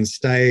doing on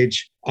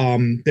stage.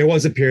 There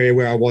was a period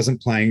where I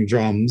wasn't playing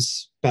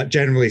drums, but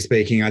generally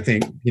speaking, I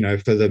think,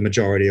 for the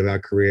majority of our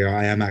career,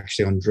 I am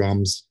actually on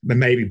drums, but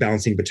maybe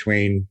bouncing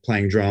between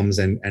playing drums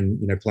and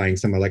playing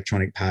some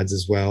electronic pads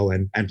as well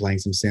and playing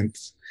some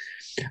synths.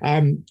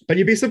 But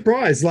you'd be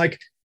surprised, like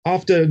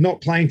after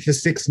not playing for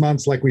 6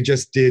 months like we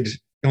just did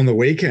on the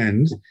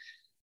weekend,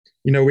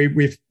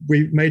 we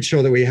made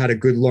sure that we had a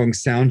good long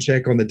sound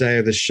check on the day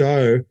of the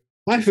show.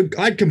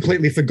 I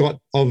completely forgot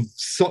of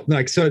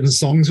certain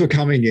songs were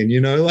coming in,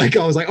 like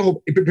I was like,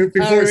 before it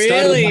started,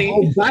 really? I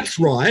was like, that's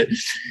right.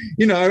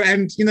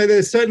 And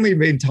there's certainly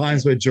been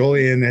times where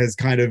Julian has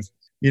kind of,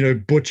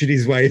 butchered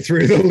his way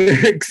through the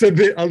lyrics a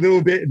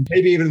little bit, and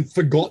maybe even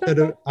forgot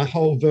that a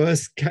whole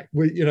verse,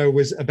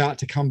 was about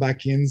to come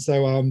back in.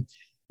 So,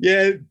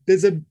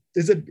 there's a,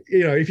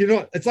 if you're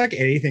not, it's like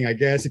anything, I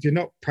guess, if you're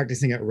not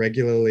practicing it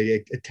regularly,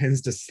 it tends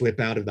to slip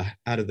out of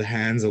the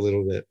hands a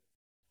little bit.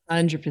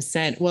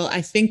 100%. Well,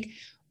 I think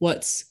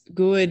what's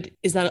good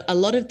is that a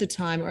lot of the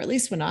time, or at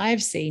least when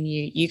I've seen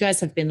you guys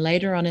have been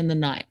later on in the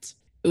night,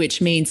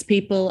 which means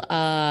people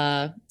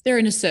they're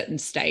in a certain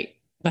state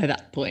by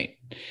that point.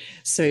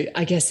 So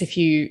I guess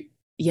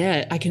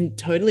I can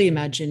totally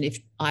imagine if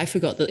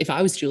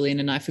I was Julian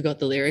and I forgot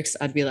the lyrics,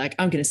 I'd be like,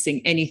 I'm going to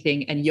sing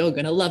anything and you're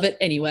going to love it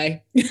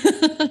anyway.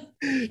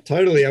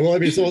 Totally. Well, I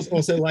mean, it's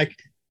also like,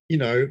 you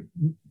know,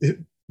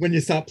 when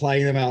you start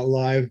playing them out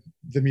live,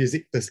 the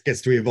music just gets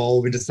to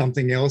evolve into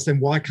something else.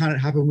 And why can't it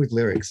happen with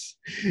lyrics?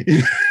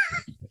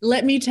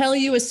 Let me tell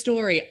you a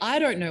story. I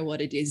don't know what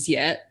it is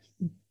yet,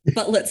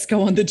 but let's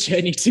go on the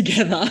journey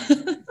together.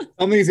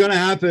 Something's going to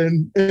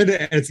happen. And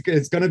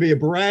it's going to be a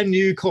brand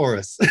new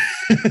chorus.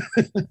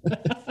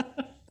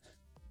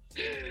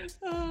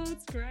 Oh,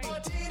 that's great.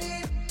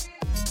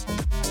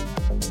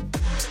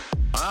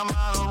 I'm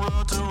on a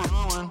road to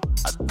ruin.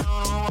 I don't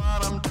know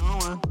what I'm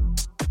doing.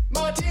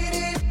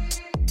 Martini.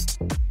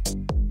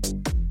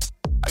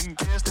 I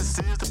guess this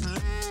is the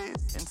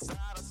place inside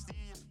I see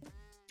you.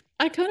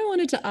 I kind of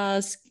wanted to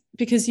ask,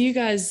 because you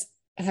guys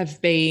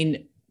have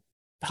been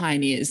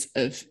pioneers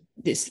of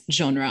this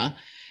genre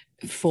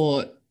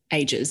for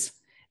ages,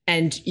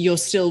 and you're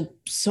still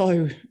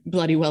so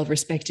bloody well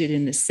respected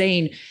in the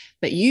scene,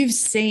 but you've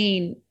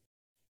seen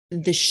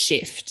the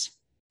shift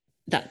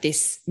that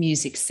this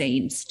music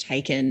scene's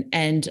taken.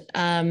 And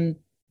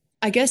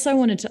I guess I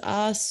wanted to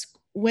ask,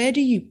 where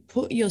do you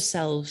put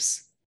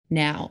yourselves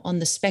now on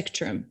the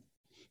spectrum?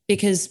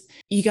 Because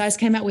you guys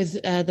came out with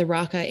the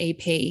Raka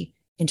EP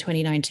in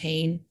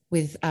 2019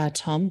 with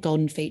Tom,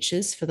 Golden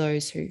Features, for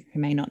those who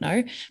may not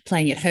know,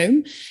 playing at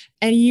home.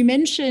 And you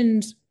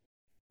mentioned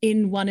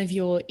in one of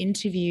your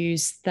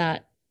interviews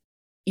that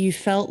you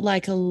felt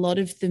like a lot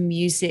of the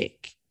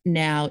music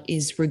now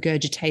is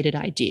regurgitated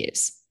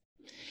ideas.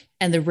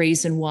 And the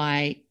reason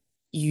why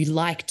you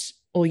liked,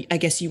 or I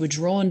guess you were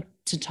drawn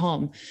to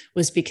Tom,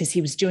 was because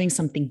he was doing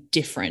something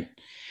different.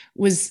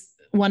 Was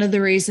one of the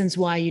reasons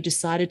why you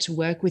decided to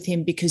work with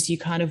him because you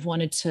kind of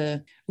wanted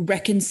to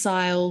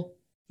reconcile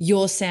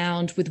your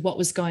sound with what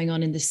was going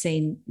on in the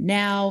scene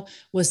now?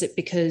 Was it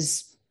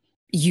because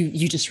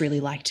you just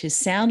really liked his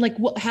sound? Like,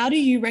 how do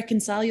you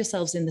reconcile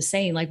yourselves in the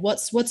scene? Like,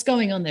 what's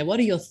going on there? What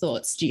are your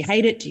thoughts? Do you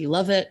hate it? Do you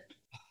love it?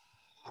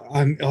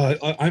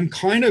 I'm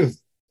kind of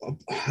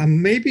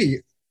maybe.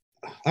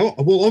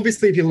 Well,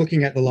 obviously, if you're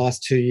looking at the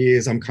last 2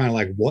 years, I'm kind of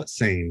like, what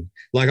scene?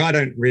 Like, I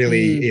don't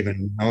really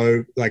even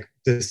know. Like,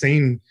 the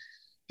scene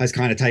has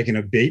kind of taken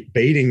a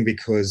beating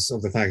because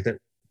of the fact that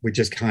we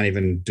just can't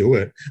even do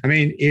it. I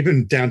mean,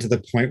 even down to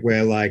the point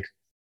where, like,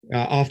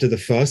 after the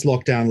first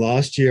lockdown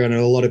last year, I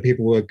know a lot of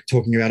people were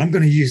talking about, I'm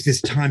going to use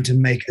this time to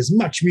make as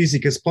much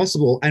music as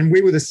possible. And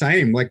we were the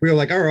same. Like, we were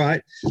like, all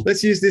right,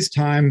 let's use this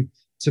time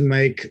to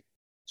make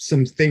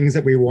some things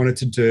that we wanted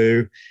to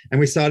do. And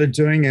we started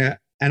doing it.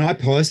 And I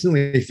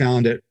personally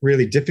found it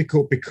really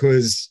difficult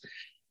because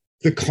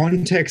the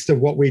context of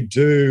what we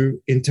do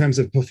in terms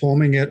of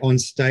performing it on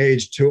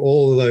stage to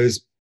all of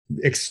those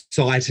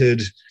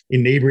excited,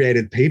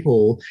 inebriated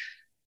people,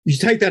 you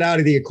take that out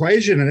of the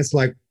equation and it's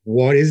like,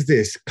 what is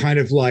this? Kind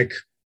of like,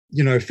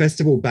 you know,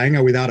 festival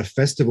banger without a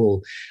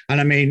festival.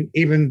 And I mean,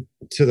 even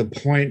to the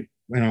point,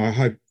 and I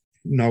hope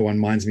no one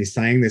minds me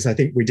saying this, I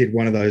think we did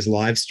one of those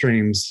live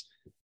streams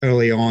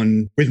early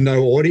on with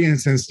no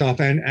audience and stuff.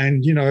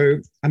 And, you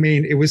know, I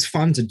mean, it was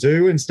fun to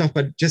do and stuff,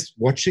 but just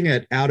watching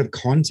it out of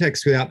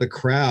context without the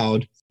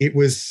crowd, it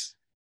was,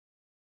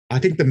 I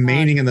think the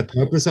meaning and the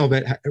purpose of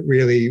it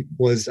really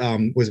was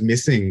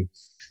missing.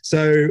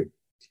 So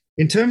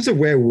in terms of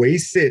where we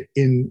sit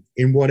in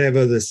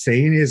whatever the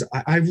scene is,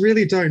 I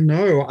really don't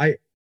know.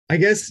 I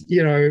guess,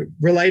 you know,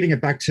 relating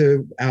it back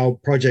to our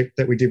project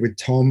that we did with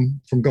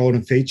Tom from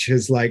Golden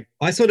Features, like,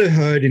 I sort of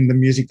heard in the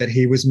music that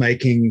he was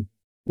making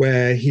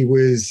where he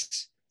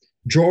was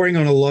drawing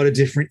on a lot of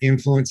different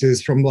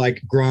influences from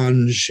like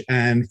grunge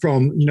and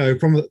from, you know,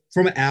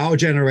 from our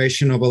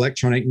generation of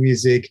electronic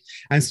music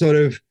and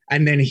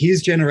and then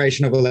his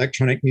generation of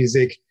electronic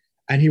music.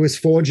 And he was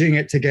forging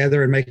it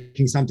together and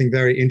making something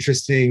very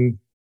interesting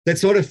that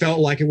sort of felt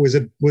like it was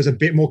a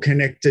bit more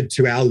connected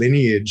to our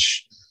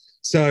lineage.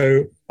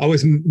 So I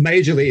was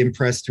majorly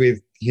impressed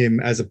with him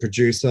as a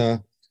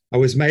producer. I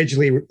was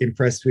majorly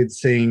impressed with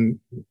seeing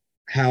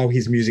how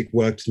his music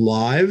worked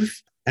live.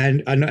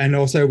 And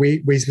also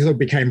we sort of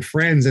became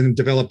friends and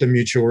developed a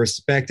mutual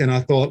respect. And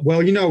I thought,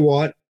 well, you know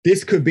what?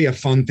 This could be a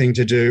fun thing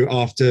to do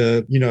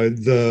after, you know,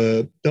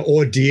 the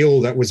ordeal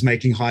that was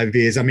making High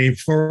Vis. I mean,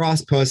 for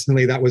us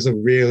personally, that was a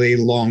really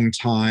long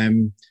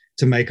time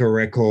to make a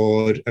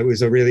record. It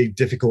was a really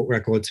difficult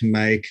record to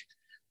make.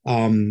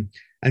 And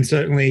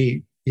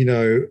certainly, you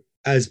know,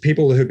 as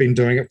people who've been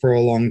doing it for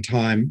a long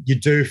time, you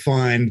do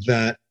find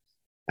that,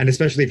 and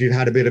especially if you've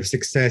had a bit of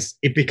success,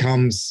 it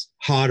becomes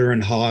harder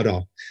and harder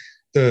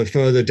the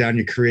further down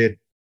your career,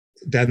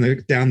 down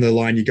the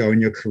line you go in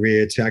your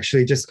career, to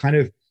actually just kind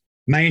of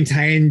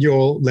maintain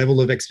your level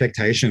of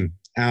expectation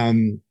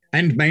and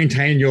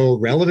maintain your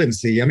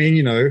relevancy. I mean,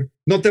 you know,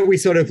 not that we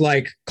sort of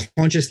like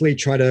consciously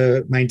try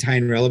to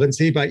maintain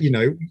relevancy, but, you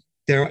know,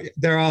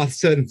 there are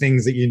certain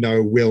things that you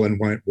know will and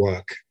won't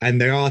work. And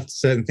there are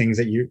certain things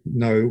that you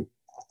know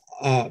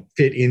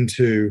fit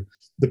into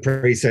the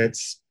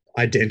preset's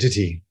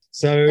identity.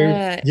 So,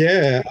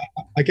 yeah,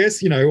 I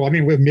guess, you know, I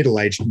mean, we're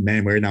middle-aged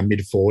men, we're in our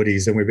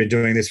mid-40s and we've been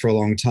doing this for a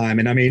long time.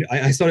 And I mean,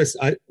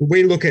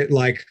 we look at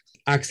like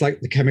acts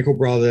like the Chemical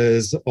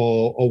Brothers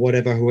or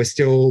whatever, who are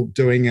still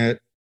doing it,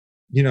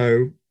 you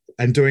know,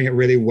 and doing it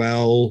really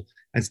well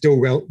and still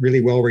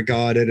really well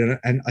regarded.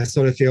 And I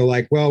sort of feel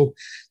like, well,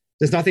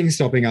 there's nothing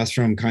stopping us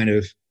from kind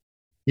of,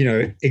 you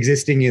know,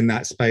 existing in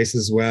that space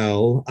as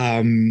well.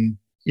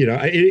 You know,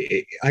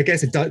 I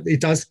guess it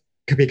does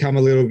become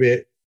a little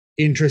bit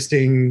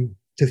interesting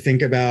to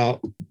think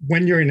about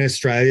when you're in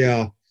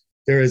Australia.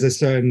 There is a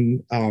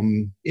certain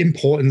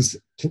importance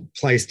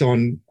placed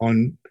on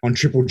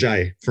Triple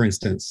J, for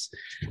instance,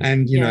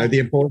 and you know, the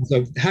importance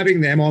of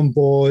having them on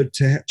board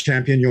to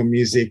champion your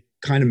music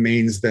kind of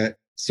means that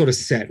sort of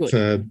set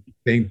for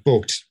being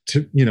booked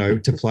to, you know,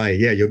 to play.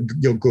 Yeah,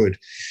 you're good.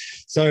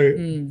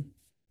 So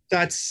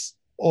that's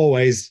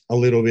always a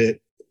little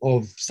bit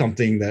of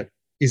something that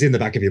is in the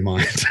back of your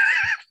mind.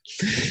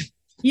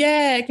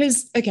 Yeah,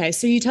 because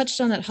so you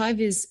touched on that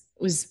High-Vis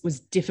was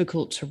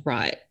difficult to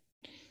write.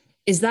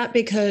 Is that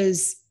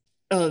because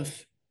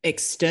of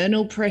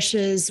external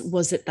pressures?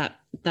 Was it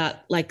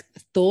that like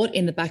thought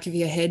in the back of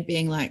your head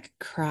being like,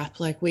 crap,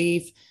 like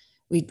we've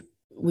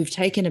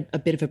taken a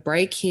bit of a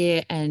break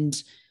here,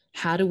 and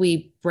how do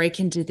we break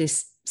into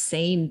this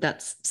scene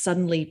that's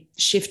suddenly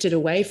shifted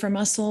away from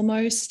us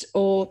almost?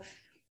 Or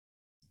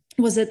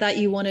was it that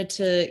you wanted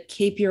to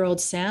keep your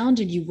old sound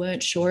and you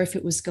weren't sure if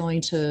it was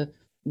going to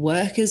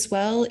work as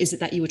well? Is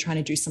it that you were trying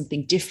to do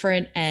something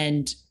different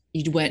and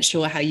you weren't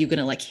sure how you're going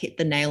to like hit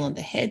the nail on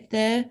the head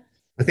there?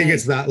 I think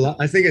it's that.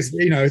 I think it's,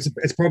 you know,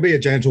 it's probably a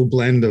gentle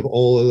blend of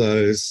all of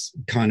those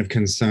kind of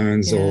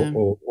concerns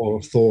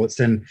or thoughts,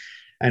 and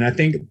I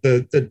think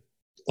a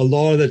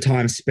lot of the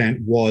time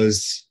spent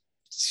was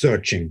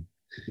searching.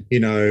 You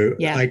know,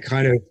 I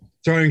kind of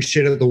throwing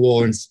shit at the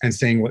wall and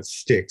seeing what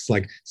sticks.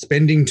 Like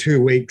spending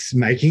 2 weeks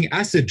making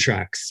acid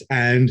tracks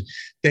and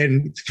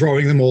then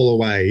throwing them all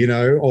away. You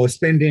know, or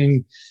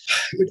spending,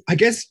 I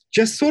guess,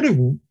 just sort of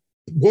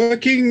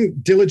working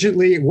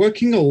diligently,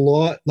 working a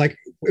lot. Like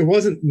it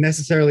wasn't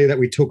necessarily that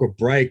we took a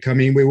break. I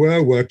mean, we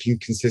were working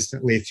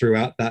consistently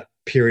throughout that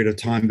period of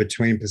time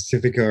between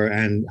Pacifica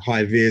and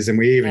High-Vis, and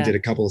we even did a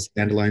couple of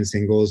standalone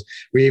singles.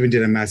 We even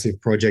did a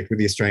massive project with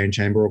the Australian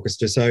Chamber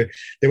Orchestra. So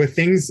there were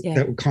things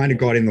that kind of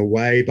got in the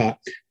way, but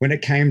when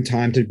it came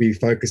time to be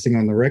focusing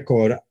on the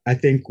record, I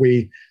think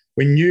we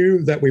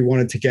knew that we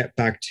wanted to get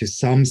back to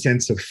some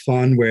sense of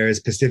fun, whereas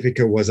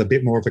Pacifica was a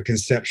bit more of a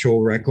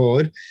conceptual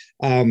record.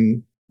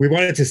 We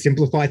wanted to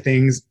simplify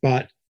things,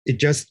 but it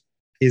just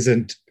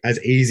isn't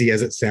as easy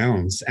as it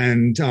sounds.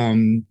 And,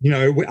 you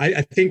know,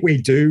 I think we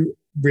do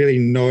really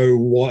know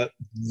what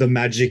the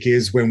magic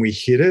is when we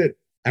hit it,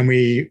 and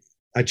we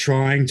are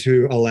trying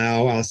to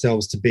allow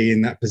ourselves to be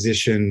in that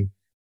position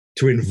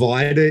to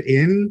invite it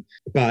in.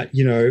 But,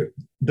 you know,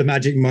 the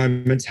magic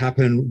moments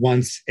happen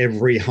once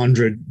every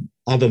 100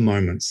 other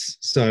moments.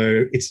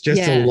 So it's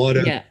just a lot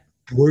of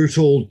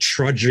brutal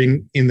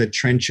trudging in the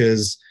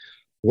trenches,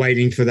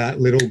 waiting for that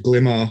little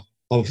glimmer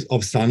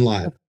of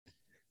sunlight.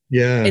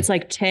 Yeah. It's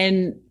like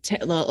 10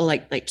 or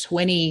like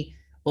 20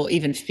 or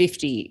even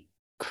 50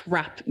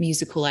 crap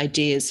musical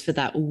ideas for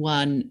that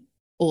one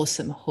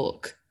awesome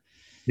hook.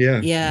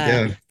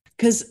 Yeah.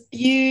 Because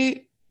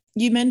you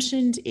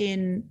mentioned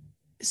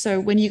so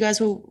when you guys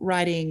were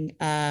writing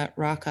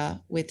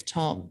Raka with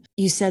Tom,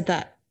 you said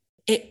that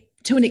it,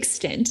 to an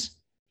extent,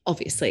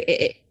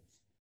 obviously,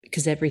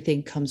 because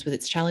everything comes with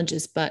its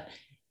challenges, but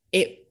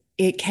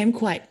it came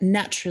quite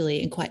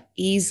naturally and quite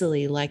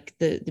easily, like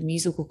the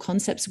musical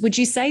concepts. Would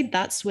you say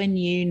that's when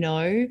you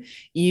know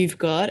you've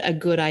got a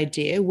good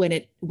idea, when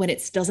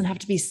it doesn't have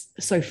to be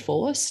so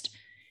forced?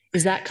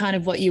 Is that kind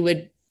of what you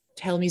would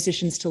tell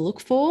musicians to look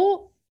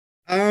for?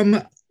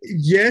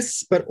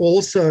 Yes, but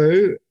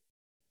also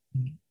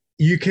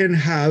you can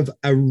have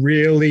a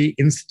really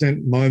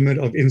instant moment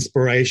of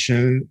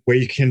inspiration where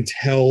you can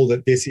tell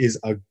that this is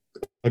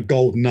a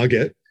gold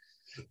nugget,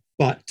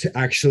 but to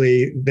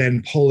actually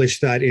then polish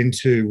that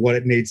into what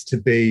it needs to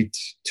be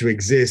to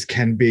exist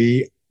can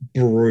be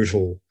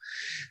brutal.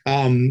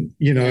 You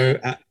know,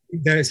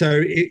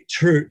 so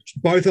true.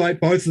 Both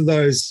of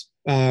those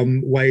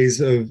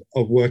ways of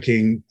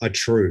working are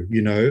true,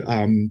 you know.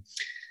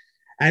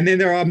 And then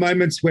there are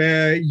moments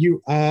where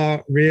you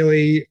are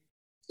really,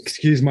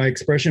 excuse my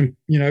expression,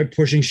 you know,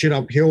 pushing shit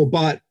uphill,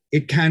 but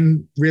it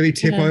can really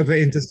tip over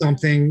into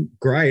something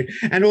great.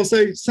 And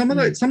also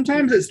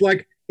sometimes it's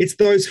like, it's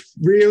those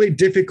really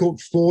difficult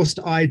forced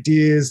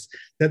ideas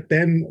that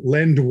then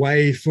lend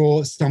way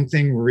for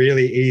something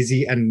really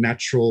easy and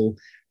natural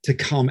to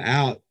come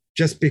out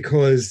just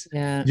because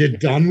you're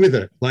done with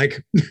it.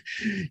 Like,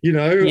 you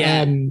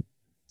know,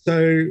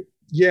 so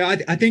yeah,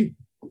 I think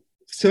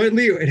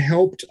certainly it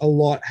helped a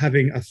lot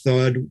having a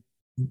third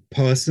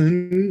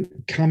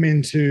person come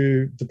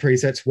into the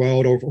presets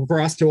world, or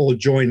for us to all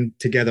join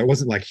together. It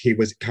wasn't like he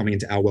was coming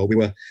into our world. We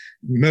were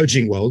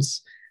merging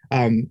worlds.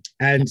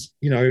 And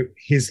you know,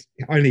 he'd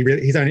only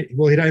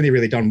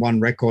really done one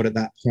record at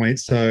that point,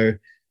 so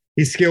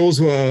his skills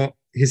were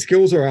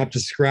up to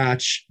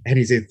scratch, and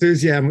his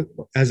enthusiasm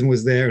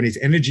was there, and his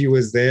energy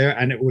was there,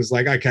 and it was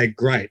like, okay,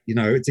 great, you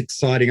know, it's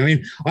exciting. I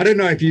mean, I don't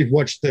know if you've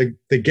watched the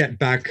Get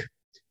Back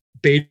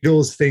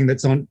Beatles thing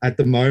that's on at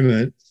the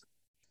moment.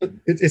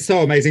 It's so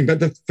amazing.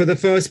 But for the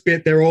first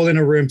bit, they're all in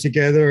a room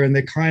together and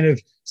they're kind of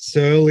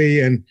surly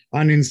and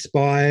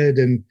uninspired.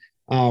 And,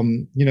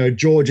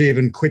 George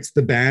even quits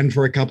the band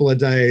for a couple of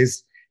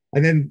days.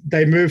 And then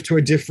they move to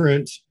a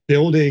different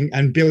building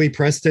and Billy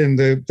Preston,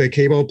 the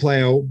keyboard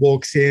player,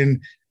 walks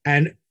in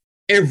and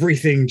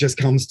everything just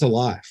comes to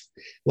life.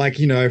 Like,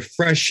 a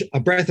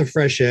breath of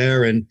fresh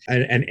air and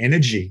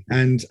energy.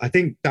 And I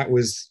think that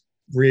was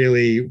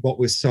really what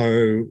was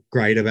so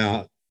great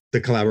about the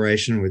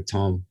collaboration with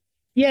Tom.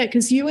 Yeah,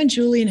 because you and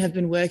Julian have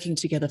been working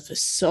together for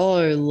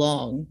so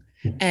long.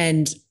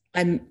 And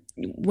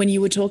when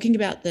you were talking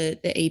about the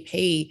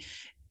EP,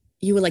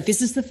 you were like,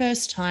 this is the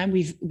first time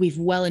we've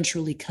well and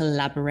truly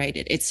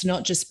collaborated. It's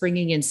not just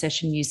bringing in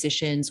session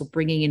musicians or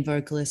bringing in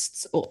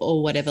vocalists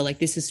or whatever. Like,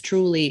 this is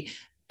truly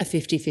a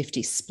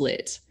 50-50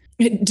 split.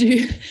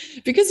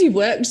 Because you've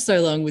worked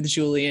so long with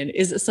Julian,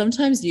 is it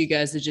sometimes you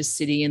guys are just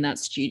sitting in that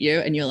studio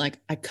and you're like,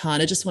 I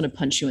kind of just want to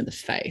punch you in the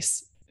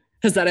face?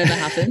 Has that ever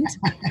happened?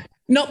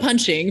 Not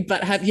punching,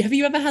 but have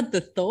you ever had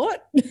the thought?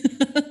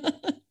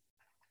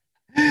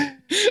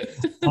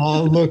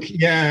 Oh, look,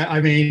 yeah. I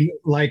mean,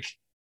 like,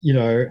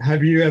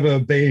 have you ever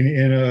been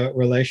in a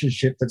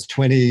relationship that's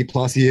 20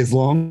 plus years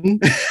long?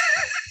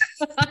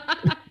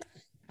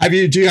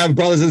 Do you have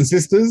brothers and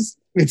sisters?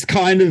 It's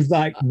kind of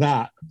like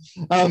that.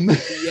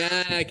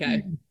 Yeah,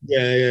 okay.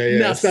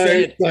 Yeah. So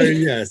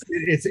yes,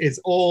 it's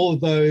all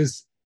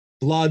those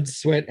blood,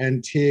 sweat,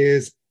 and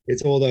tears.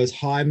 It's all those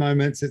high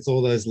moments. It's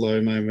all those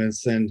low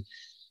moments, and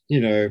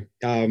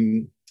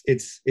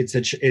it's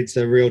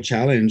a real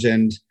challenge.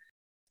 And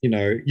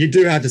you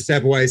do have to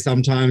step away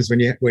sometimes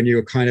when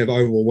you're kind of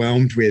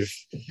overwhelmed with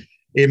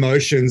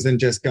emotions and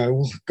just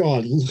go, oh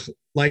God,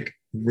 like,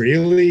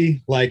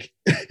 really? Like,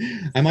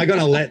 am I going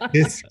to let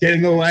this get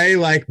in the way?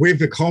 Like,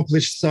 we've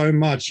accomplished so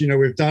much.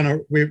 We've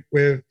done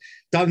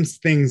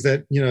things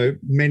that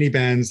many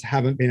bands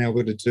haven't been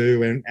able to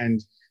do,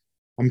 and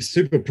I'm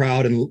super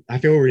proud and I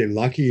feel really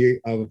lucky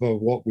of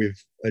what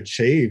we've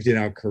achieved in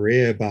our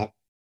career. But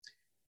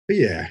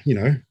yeah,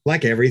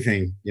 like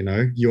everything,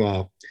 you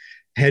are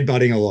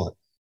headbutting a lot.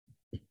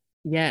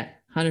 Yeah,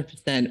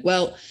 100%.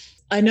 Well,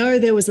 I know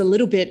there was a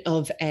little bit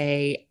of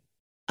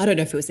I don't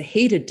know if it was a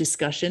heated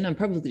discussion. I'm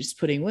probably just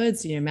putting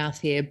words in your mouth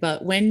here,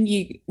 but when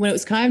it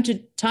was time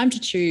to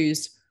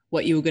choose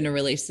what you were going to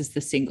release as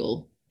the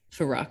single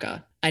for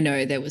Raka, I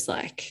know there was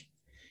like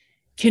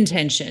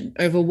contention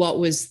over what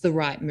was the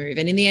right move.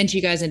 And in the end,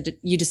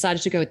 you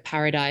decided to go with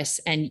Paradise.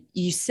 And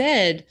you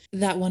said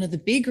that one of the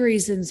big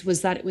reasons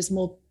was that it was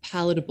more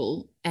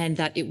palatable and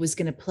that it was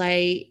going to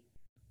play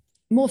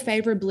more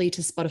favorably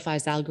to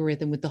Spotify's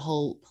algorithm with the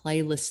whole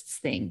playlists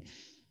thing.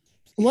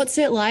 What's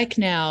it like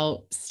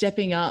now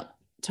stepping up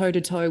toe to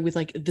toe with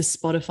like the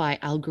Spotify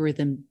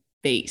algorithm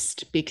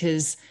beast?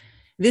 Because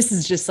this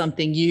is just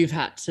something you've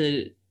had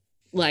to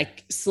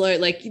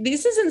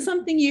this isn't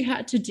something you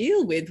had to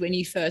deal with when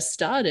you first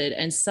started.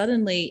 And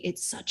suddenly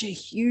it's such a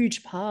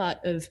huge part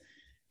of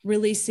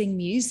releasing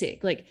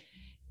music. Like,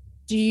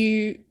 do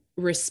you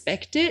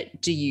respect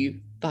it? Do you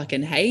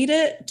fucking hate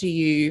it? Do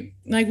you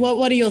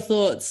what are your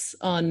thoughts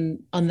on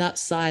that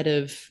side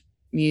of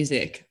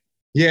music?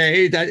 Yeah,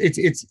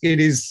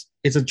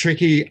 it's a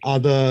tricky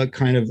other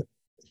kind of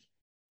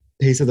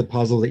piece of the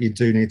puzzle that you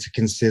do need to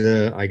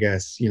consider, I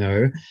guess.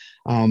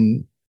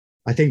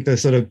 I think the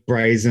sort of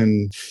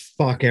brazen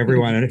fuck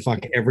everyone and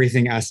fuck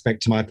everything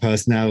aspect to my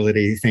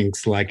personality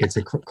thinks like it's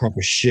a crop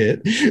of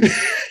shit.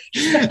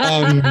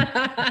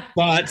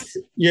 But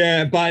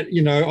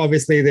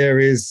obviously there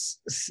is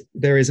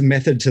a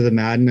method to the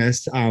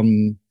madness.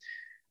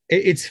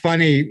 It's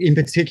funny, in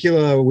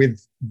particular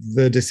with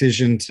the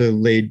decision to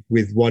lead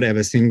with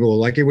whatever single,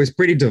 like, it was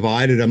pretty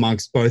divided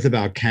amongst both of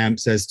our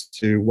camps as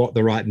to what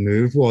the right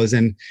move was.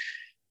 And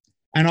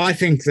I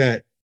think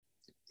that,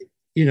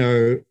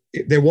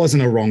 there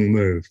wasn't a wrong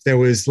move. There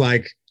was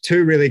like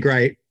two really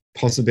great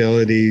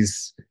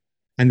possibilities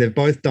and they've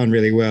both done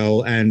really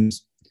well. And,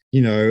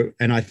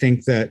 and I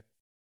think that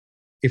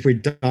if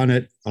we'd done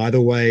it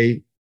either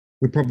way,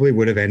 we probably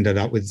would have ended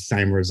up with the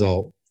same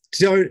result.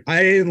 So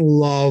I didn't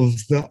love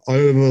the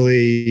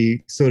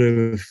overly sort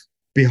of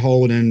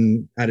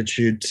beholden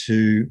attitude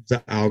to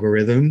the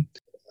algorithm,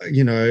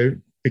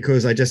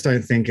 because I just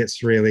don't think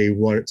it's really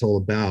what it's all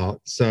about.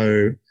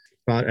 So,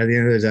 but at the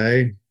end of the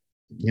day,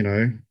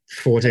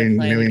 14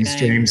 million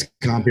streams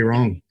can't be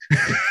wrong.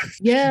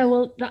 Yeah,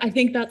 well, I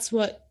think that's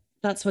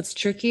what's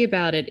tricky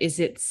about it, is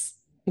it's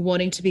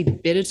wanting to be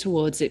bitter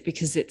towards it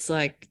because it's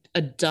like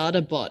a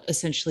data bot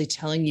essentially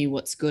telling you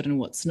what's good and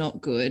what's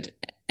not good.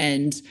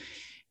 And,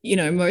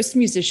 most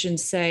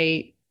musicians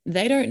say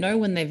they don't know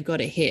when they've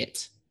got a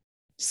hit.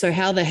 So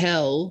how the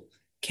hell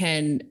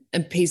can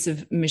a piece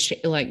of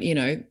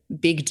machine,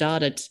 big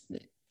data,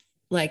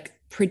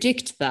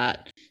 predict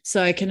that?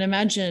 So I can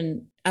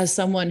imagine, as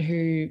someone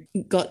who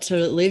got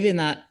to live in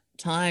that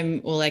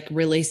time or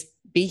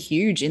be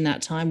huge in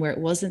that time where it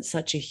wasn't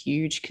such a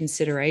huge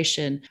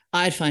consideration,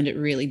 I'd find it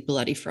really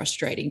bloody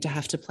frustrating to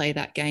have to play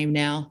that game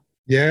now.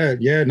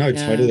 Yeah, no,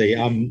 totally.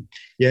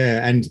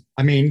 Yeah, and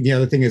I mean, the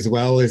other thing as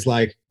well is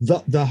like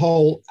the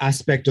whole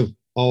aspect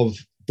of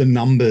the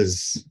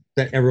numbers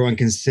that everyone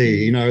can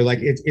see. Like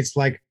it's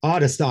like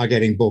artists are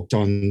getting booked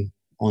on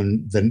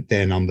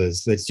their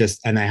numbers. It's just,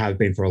 and they have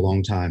been for a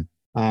long time.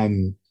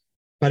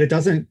 But it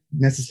doesn't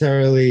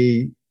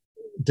necessarily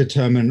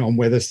determine on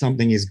whether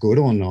something is good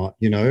or not.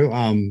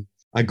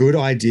 A good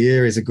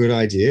idea is a good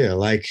idea.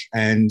 Like,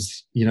 and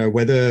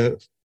whether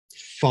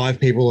 5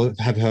 people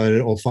have heard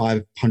it or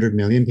 500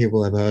 million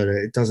people have heard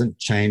it, it doesn't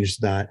change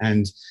that.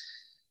 And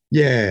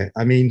yeah,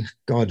 I mean,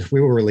 God,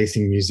 we were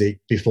releasing music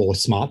before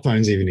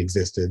smartphones even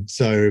existed.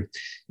 So,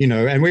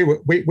 and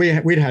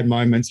we'd had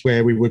moments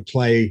where we would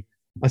play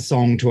a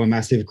song to a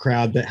massive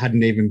crowd that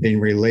hadn't even been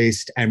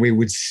released, and we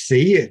would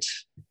see it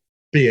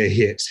be a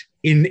hit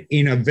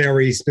in a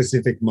very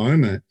specific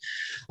moment.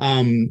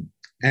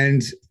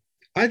 And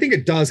I think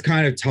it does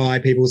kind of tie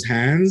people's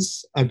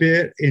hands a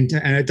bit into,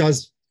 and it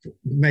does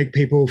make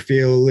people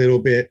feel a little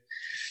bit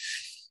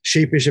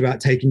sheepish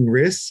about taking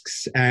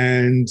risks.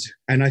 And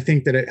I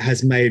think that it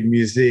has made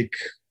music,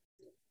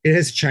 it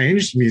has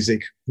changed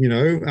music,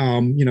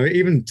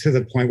 even to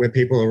the point where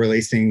people are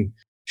releasing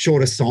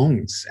shorter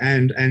songs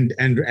and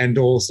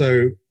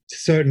also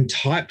certain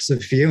types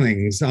of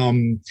feelings.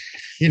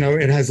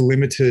 It has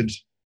limited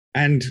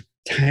and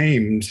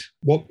tamed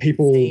what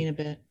people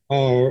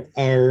are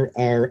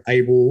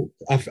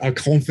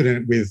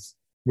confident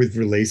with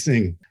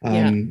releasing.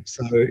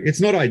 So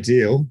it's not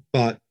ideal,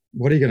 but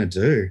what are you going to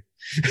do?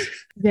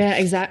 Yeah,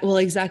 exactly. Well,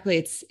 exactly.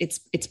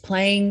 It's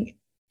playing.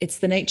 It's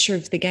the nature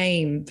of the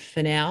game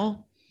for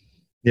now.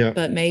 Yeah.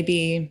 But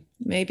maybe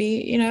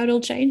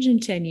it'll change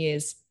in 10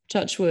 years.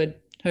 Touch wood.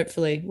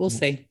 Hopefully, we'll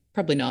see.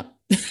 Probably not.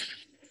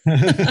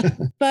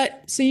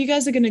 But so you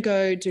guys are going to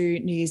go do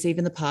New Year's Eve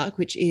in the Park,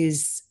 which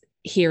is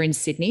here in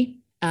Sydney.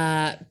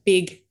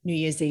 Big New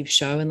Year's Eve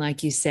show, and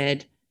like you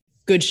said,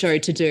 good show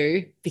to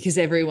do because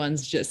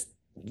everyone's just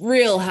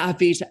real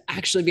happy to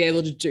actually be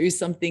able to do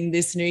something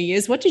this New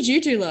Year's. What did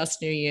you do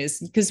last New Year's?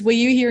 Because were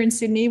you here in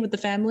Sydney with the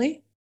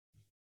family?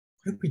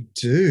 What did we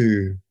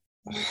do?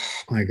 Oh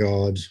my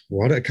God,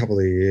 what a couple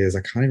of years.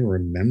 I can't even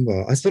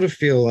remember. I sort of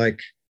feel like,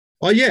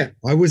 oh yeah,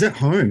 I was at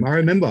home. I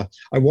remember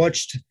I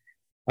watched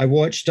I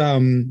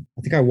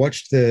think I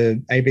watched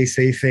the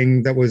ABC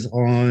thing that was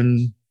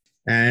on,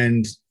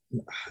 and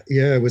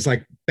yeah, it was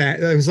like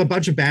there was a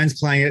bunch of bands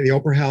playing at the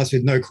Opera House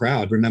with no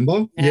crowd.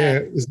 Remember? Yeah,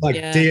 it was like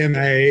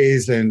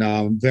DMAs and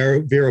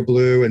Vera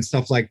Blue and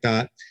stuff like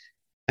that.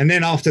 And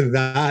then after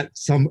that,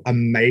 some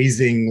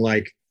amazing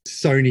like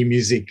Sony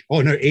Music,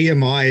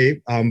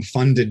 EMI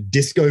funded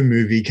disco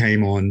movie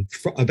came on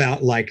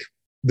about like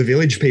the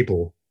Village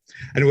People.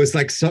 And it was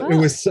like it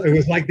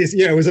was like this,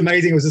 it was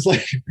amazing. It was just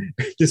like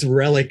this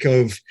relic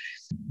of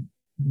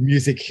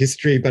music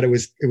history, but it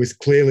was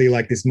clearly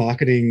like this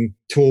marketing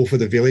tool for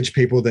the Village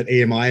People that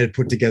EMI had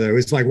put together. It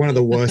was like one of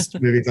the worst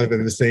movies I've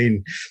ever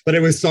seen, but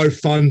it was so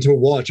fun to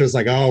watch. I was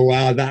like, oh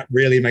wow, that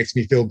really makes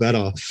me feel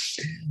better.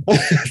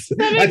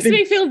 That makes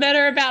me feel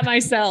better about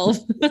myself.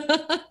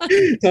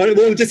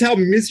 Well, just how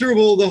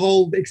miserable the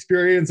whole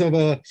experience of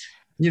a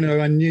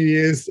New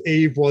Year's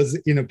Eve was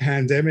in a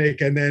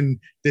pandemic, and then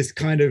this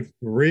kind of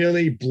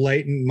really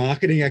blatant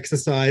marketing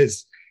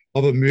exercise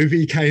of a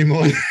movie came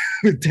on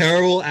with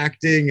terrible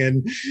acting,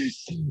 and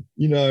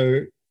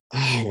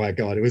oh my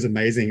God, it was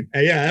amazing.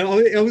 Yeah,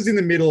 I was in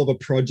the middle of a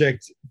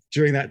project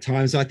during that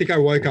time, so I think I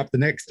woke up the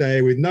next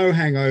day with no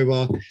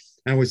hangover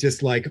and was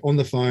just like on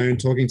the phone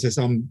talking to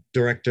some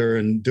director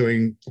and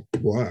doing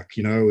work.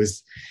 It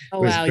was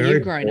wow, very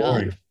you've grown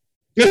boring.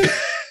 up.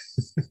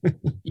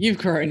 You've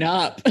grown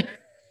up.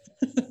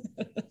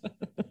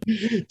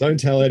 Don't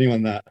tell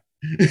anyone that.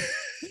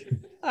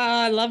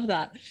 I love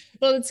that.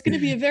 Well, it's going to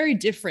be a very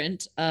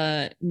different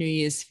New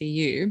Year's for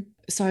you.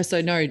 So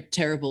no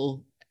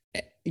terrible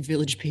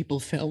Village People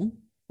film,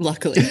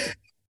 luckily.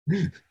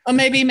 Or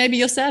maybe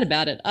you're sad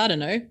about it. I don't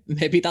know.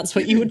 Maybe that's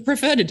what you would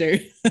prefer to do.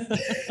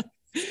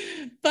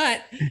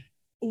 But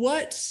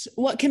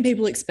what can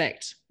people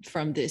expect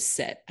from this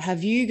set?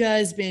 Have you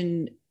guys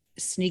been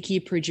sneaky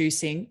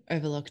producing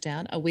over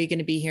lockdown? Are we going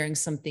to be hearing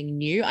something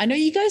new? I know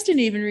you guys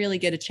didn't even really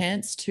get a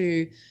chance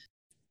to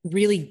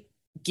really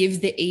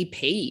give the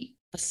EP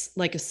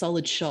like a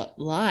solid shot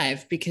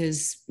live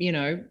because,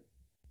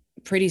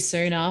 pretty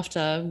soon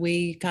after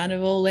we kind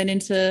of all went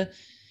into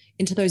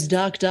those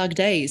dark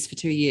days for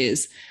 2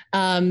 years.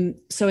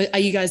 So are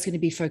you guys going to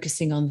be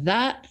focusing on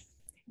that?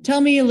 Tell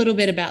me a little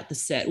bit about the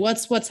set.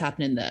 What's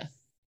happening there?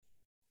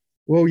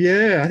 Well,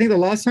 yeah, I think the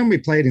last time we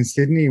played in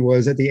Sydney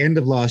was at the end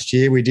of last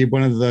year. We did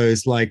one of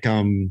those like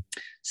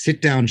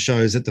sit-down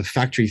shows at the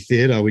Factory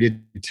Theatre. We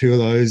did 2 of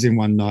those in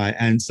one night.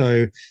 And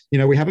so,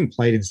 we haven't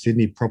played in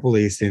Sydney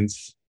properly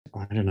since,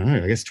 I don't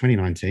know, I guess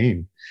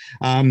 2019.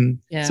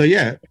 So,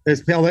 yeah, I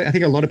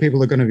think a lot of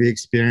people are going to be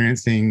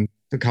experiencing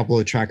a couple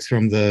of tracks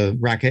from the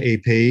Raka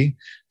EP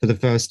for the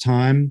first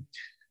time.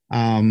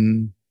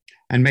 And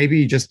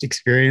maybe just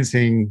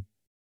experiencing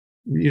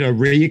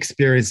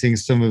re-experiencing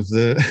some of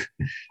the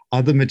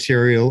other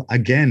material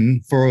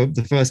again for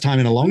the first time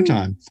in a long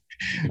time.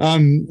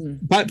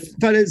 But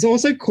it's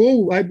also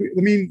cool. I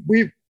mean,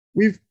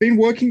 we've been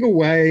working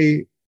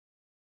away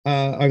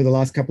over the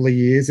last couple of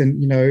years,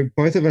 and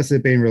both of us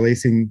have been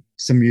releasing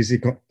some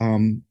music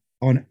on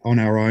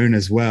our own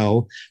as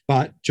well.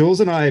 But Jules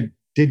and I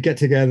did get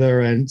together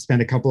and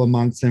spend a couple of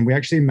months, and we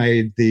actually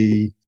made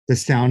the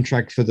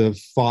soundtrack for the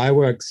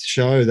fireworks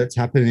show that's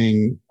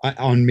happening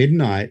on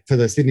midnight for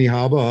the Sydney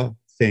Harbour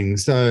thing.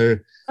 So,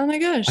 oh my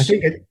gosh, I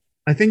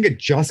think it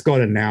just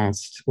got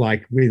announced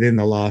like within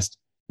the last,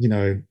 I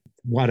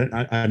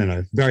don't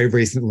know, very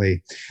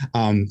recently.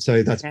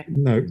 So that's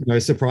no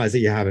surprise that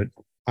you haven't.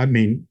 I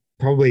mean,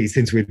 probably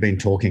since we've been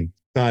talking.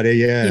 But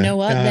yeah, you know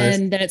what?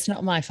 Then it's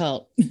not my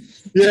fault.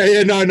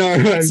 Yeah, no.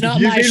 It's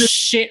not my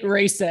shit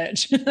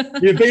research.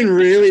 You've been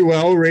really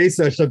well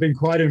researched. I've been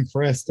quite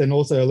impressed and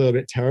also a little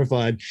bit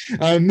terrified.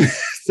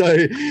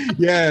 So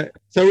yeah,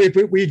 so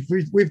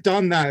we've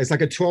done that. It's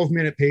like a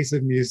 12-minute piece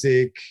of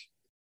music,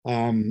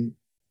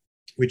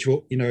 which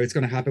will, it's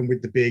going to happen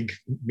with the big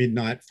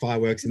midnight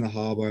fireworks in the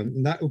harbour,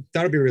 and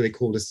that'll be really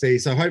cool to see.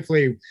 So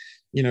hopefully,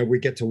 we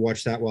get to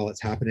watch that while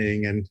it's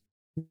happening, and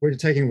we're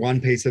taking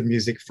one piece of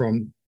music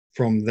from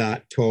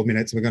that 12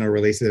 minutes. We're going to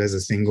release it as a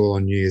single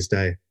on New Year's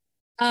Day.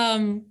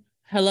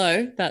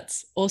 Hello,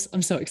 that's awesome.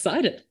 I'm so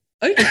excited.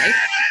 Okay,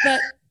 but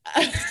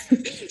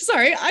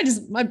sorry,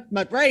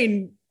 my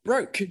brain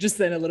broke just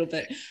then a little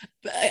bit.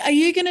 But are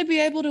you going to be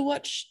able to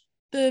watch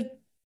the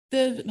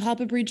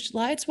Harbour Bridge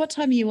lights? What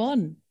time are you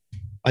on?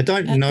 I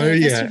don't know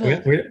yet.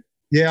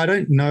 I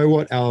don't know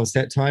what our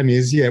set time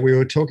is yet. We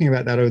were talking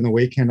about that over the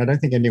weekend. I don't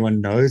think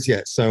anyone knows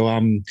yet. So,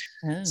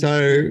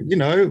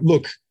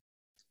 look,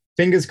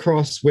 fingers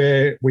crossed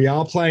we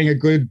are playing a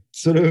good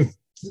sort of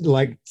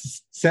like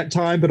set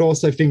time, but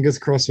also fingers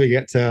crossed we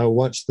get to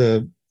watch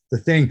the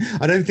thing.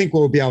 I don't think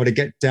we'll be able to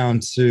get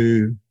down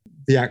to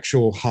the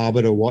actual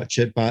harbour to watch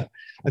it, but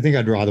I think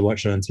I'd rather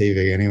watch it on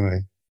TV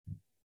anyway.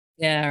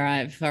 Yeah,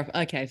 right.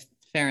 Okay,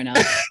 fair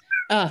enough.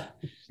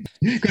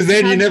 Because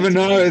then you never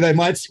know, they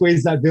might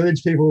squeeze that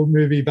Village People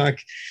movie back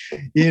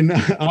in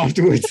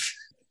afterwards.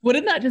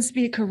 Wouldn't that just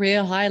be a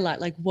career highlight?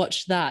 Like,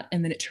 watch that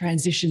and then it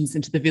transitions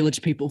into the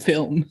Village People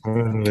film.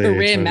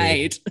 Career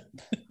made.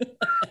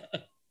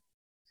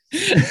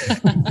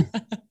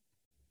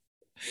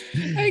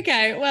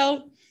 Okay,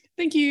 well,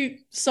 thank you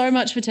so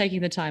much for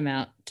taking the time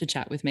out to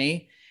chat with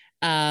me.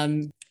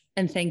 And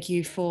thank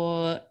you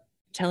for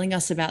telling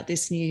us about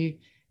this new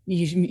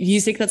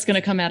music that's going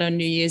to come out on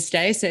New Year's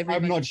Day. So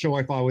I'm not sure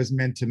if I was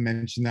meant to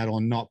mention that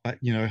or not, but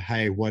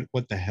hey, what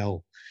the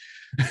hell?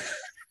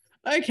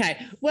 Okay,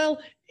 well,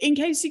 in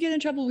case you get in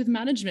trouble with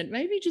management,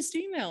 maybe just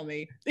email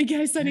me in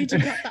case I need to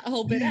cut that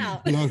whole bit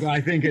out. Look, I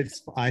think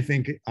it's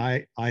fine.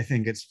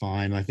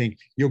 I think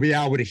you'll be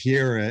able to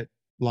hear it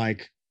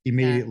like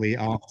immediately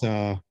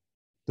after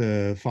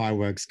the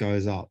fireworks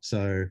goes up,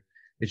 so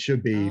it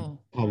should be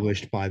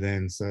published by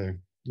then. So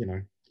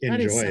enjoy.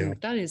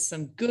 That is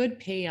some good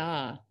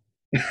PR.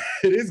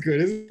 It is good,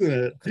 isn't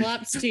it?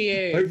 Claps to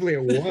you. Hopefully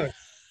it works.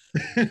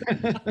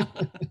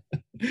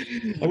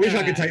 I wish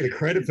I could take the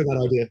credit for that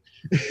idea.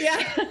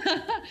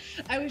 Yeah.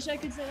 I wish I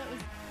could say that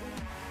was.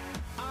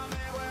 I'm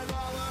here with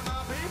all of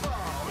my people.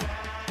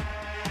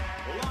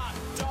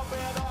 Locked up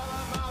with all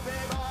of my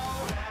people.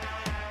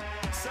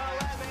 So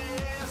let me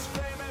hear you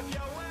scream if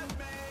you're with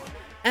me.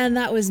 And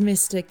that was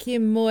Mr.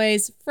 Kim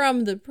Moyes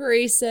from the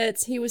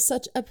Presets. He was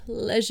such a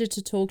pleasure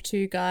to talk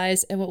to,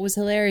 guys. And what was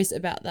hilarious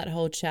about that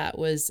whole chat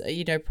was,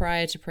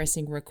 prior to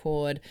pressing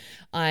record,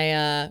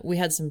 we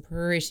had some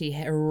pretty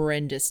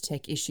horrendous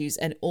tech issues,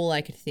 and all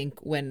I could think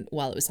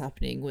while it was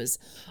happening was,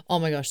 oh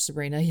my gosh,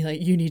 Sabrina,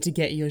 you need to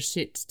get your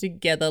shit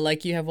together.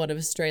 Like, you have one of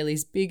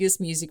Australia's biggest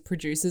music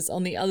producers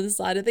on the other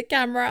side of the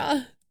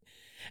camera.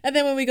 And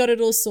then when we got it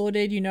all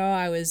sorted,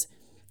 I was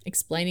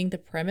explaining the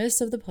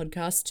premise of the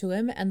podcast to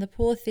him, and the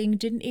poor thing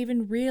didn't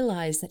even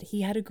realize that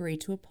he had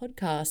agreed to a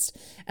podcast.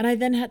 And I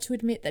then had to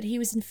admit that he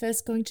was in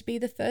first going to be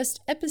the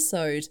first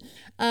episode.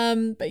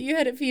 But you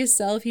heard it for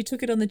yourself. He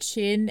took it on the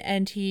chin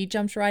and he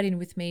jumped right in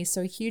with me.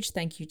 So a huge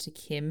thank you to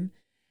Kim.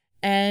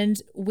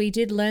 And we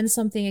did learn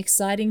something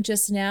exciting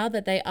just now,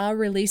 that they are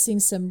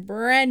releasing some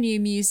brand new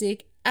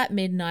music at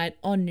midnight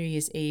on New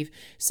Year's Eve.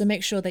 So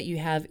make sure that you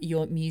have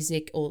your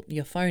music, or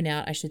your phone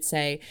out, I should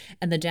say,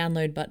 and the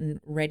download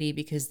button ready,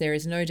 because there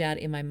is no doubt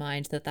in my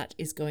mind that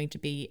is going to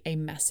be a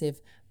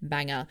massive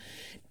banger.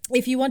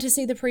 If you want to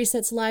see the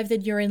Presets live,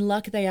 then you're in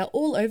luck. They are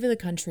all over the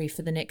country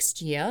for the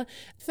next year.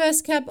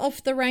 First cab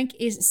off the rank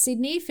is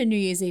Sydney for New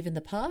Year's Eve in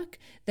the Park.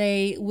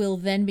 They will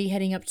then be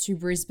heading up to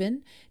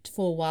Brisbane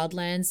for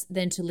Wildlands,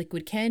 then to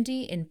Liquid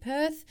Candy in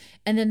Perth,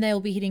 and then they'll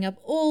be hitting up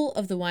all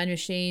of the wine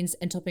machines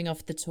and topping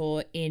off the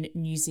tour in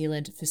New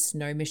Zealand for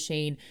Snow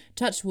Machine.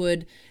 Touch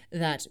wood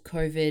that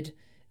COVID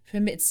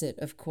permits it,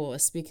 of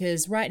course,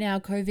 because right now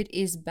COVID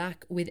is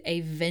back with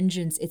a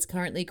vengeance. It's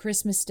currently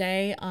Christmas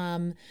Day.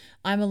 I'm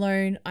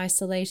alone,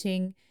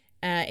 isolating,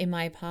 in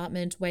my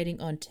apartment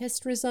waiting on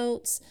test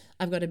results.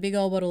 I've got a big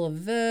old bottle of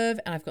Verve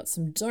and I've got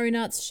some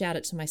donuts. Shout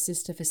out to my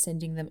sister for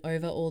sending them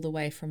over all the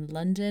way from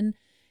London.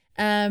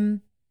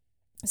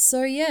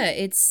 So yeah,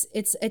 it's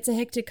a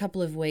hectic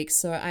couple of weeks.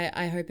 So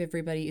I hope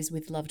everybody is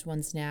with loved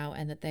ones now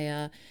and that they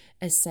are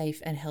as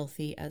safe and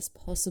healthy as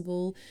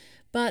possible.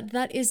 But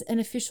that is an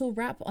official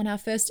wrap on our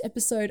first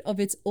episode of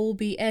It's All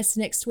BS.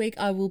 Next week,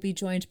 I will be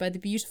joined by the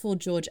beautiful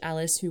George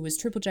Alice, who was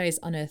Triple J's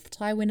Unearthed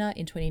Tie winner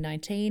in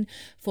 2019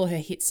 for her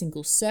hit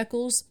single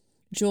Circles.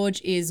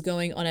 George is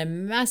going on a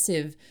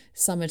massive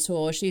summer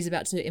tour. She's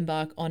about to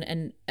embark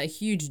on a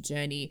huge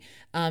journey.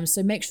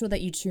 So make sure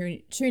that you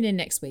tune in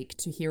next week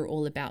to hear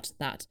all about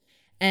that.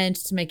 And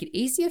to make it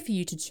easier for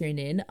you to tune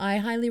in, I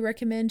highly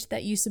recommend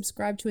that you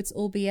subscribe to It's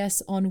All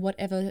BS on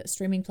whatever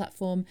streaming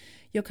platform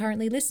you're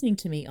currently listening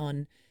to me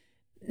on.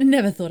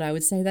 Never thought I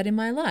would say that in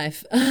my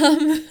life.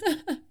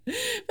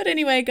 But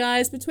anyway,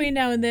 guys, between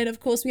now and then,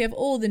 of course, we have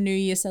all the New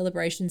Year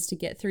celebrations to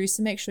get through.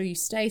 So make sure you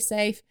stay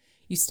safe,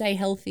 you stay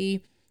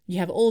healthy, you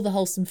have all the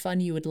wholesome fun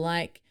you would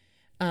like,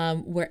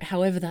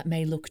 however that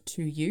may look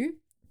to you.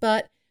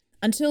 But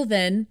until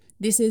then,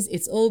 this is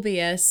It's All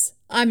BS.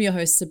 I'm your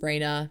host,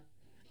 Sabrina.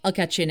 I'll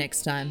catch you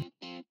next time.